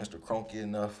 Can't thank Mr. Kroenke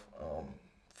enough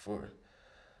for,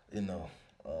 you know,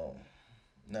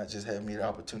 not just having me the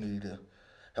opportunity to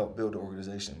help build the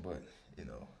organization, but, you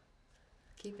know,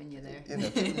 Keeping you there. You know,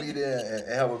 keeping me there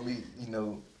and helping me,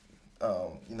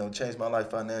 change my life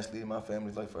financially and my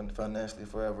family's life financially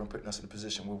forever, and putting us in a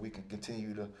position where we can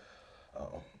continue to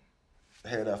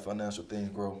have that financial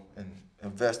thing grow and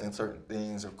invest in certain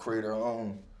things or create our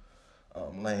own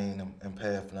lane and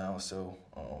path now. So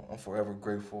I'm forever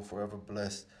grateful, forever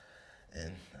blessed,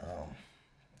 and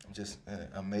I'm just in an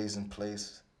amazing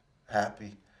place,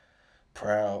 happy,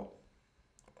 proud.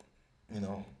 You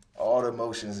know, all the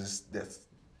emotions that's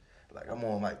like I'm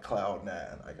on like cloud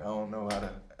nine. Like I don't know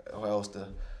how else to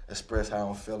express how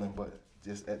I'm feeling, but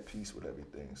just at peace with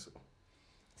everything.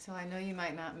 So I know you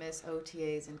might not miss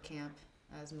OTAs and camp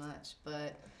as much,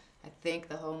 but I think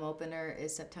the home opener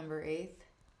is September 8th.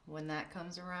 When that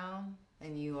comes around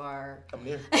and you are... I'm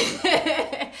there.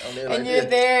 I'm there and you're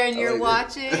there and you're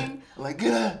watching. I'm like,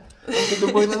 get up. Get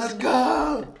the boy, let's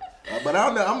go. But I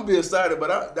don't know. I'm going to be excited,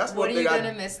 but that's one thing. What are you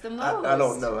going to miss the most? I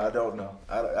don't know.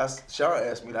 Sean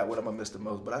asked me that, what I'm going to miss the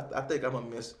most, but I think I'm going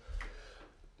to miss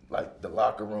like the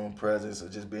locker room presence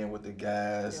of just being with the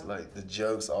guys, like the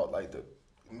jokes, all like the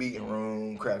meeting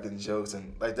room, cracking jokes,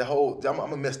 and like the whole, I'm going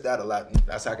to miss that a lot.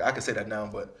 I can say that now,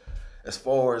 but as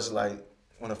far as like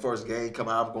when the first game come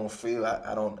out, I'm going to feel,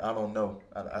 I don't know.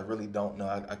 I really don't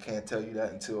know. I can't tell you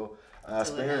that until I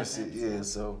experience it. Yeah,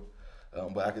 so,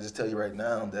 but I can just tell you right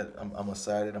now that I'm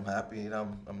excited, I'm happy, and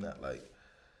I'm not like,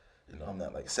 I'm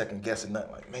not like second guessing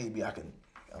nothing. Like maybe I can,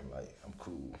 I'm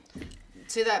cool.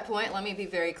 To that point, let me be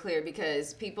very clear,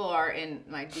 because people are in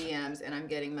my DMs and I'm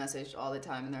getting messaged all the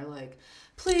time and they're like,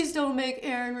 please don't make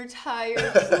Aaron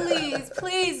retire.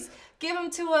 Please give him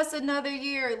to us another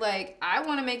year. Like, I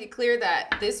want to make it clear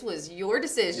that this was your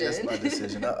decision. Yeah, it's my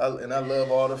decision. And I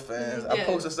love all the fans. Yeah. I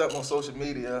posted something on social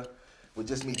media with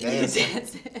just me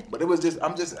dancing. But it was just,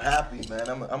 I'm just happy, man.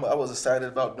 I was excited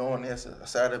about doing this.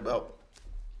 Excited about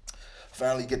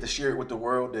finally get to share it with the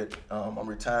world that I'm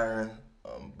retiring.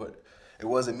 But it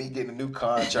wasn't me getting a new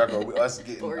contract or us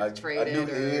getting or a new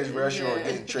edge rusher or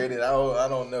getting traded. I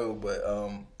don't know, but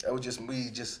it was just me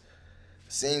just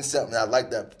seeing something. I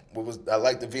liked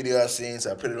the video I seen,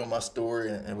 so I put it on my story,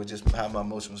 and it was just how my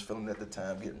emotion was feeling at the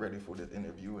time, getting ready for this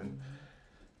interview. And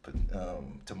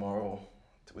tomorrow,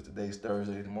 with today's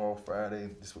Thursday, tomorrow Friday,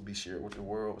 this will be shared with the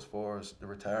world as far as the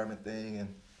retirement thing.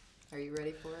 And are you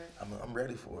ready for it? I'm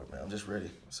ready for it, man. I'm just ready.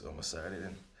 So I'm excited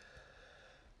and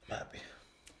I'm happy.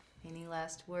 Any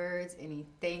last words? Any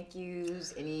thank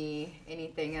yous?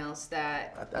 Anything else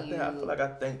that I feel like I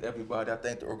thanked everybody. I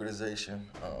thanked the organization.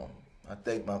 I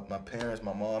thank my parents,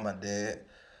 my mom, my dad,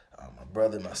 my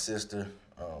brother, my sister.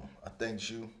 I thanked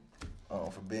you.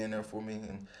 for being there for me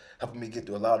and helping me get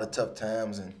through a lot of tough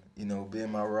times, and you know,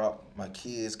 being my rock. My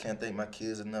kids, can't thank my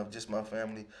kids enough. Just my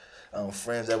family,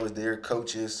 friends that was there,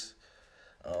 coaches.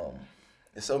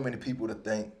 There's so many people to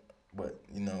thank, but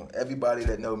you know, everybody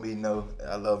that know me know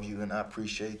I love you and I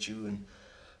appreciate you, and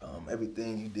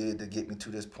everything you did to get me to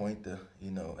this point, to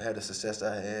you know, have the success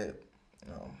I had.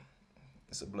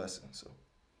 It's a blessing. So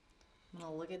I'm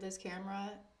gonna look at this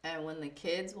camera, and when the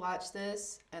kids watch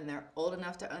this and they're old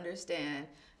enough to understand,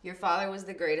 your father was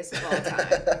the greatest of all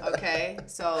time. Okay,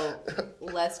 so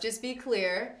let's just be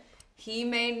clear. He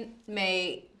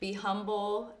may be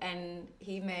humble, and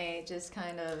he may just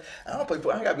kind of. I don't play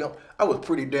football. I gotta be. I was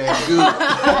pretty damn good.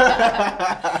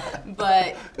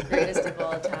 But greatest of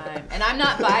all time, and I'm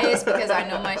not biased because I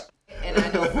know my and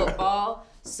I know football.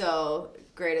 So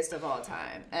greatest of all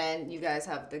time, and you guys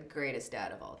have the greatest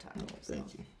dad of all time. So.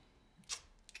 Thank you.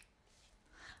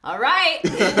 All right.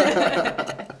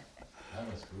 That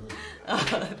was good. Oh,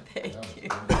 thank you.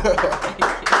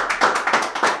 Thank you.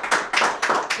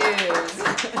 Dude.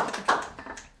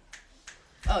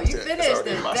 Oh, you finished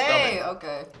the day.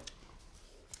 Okay.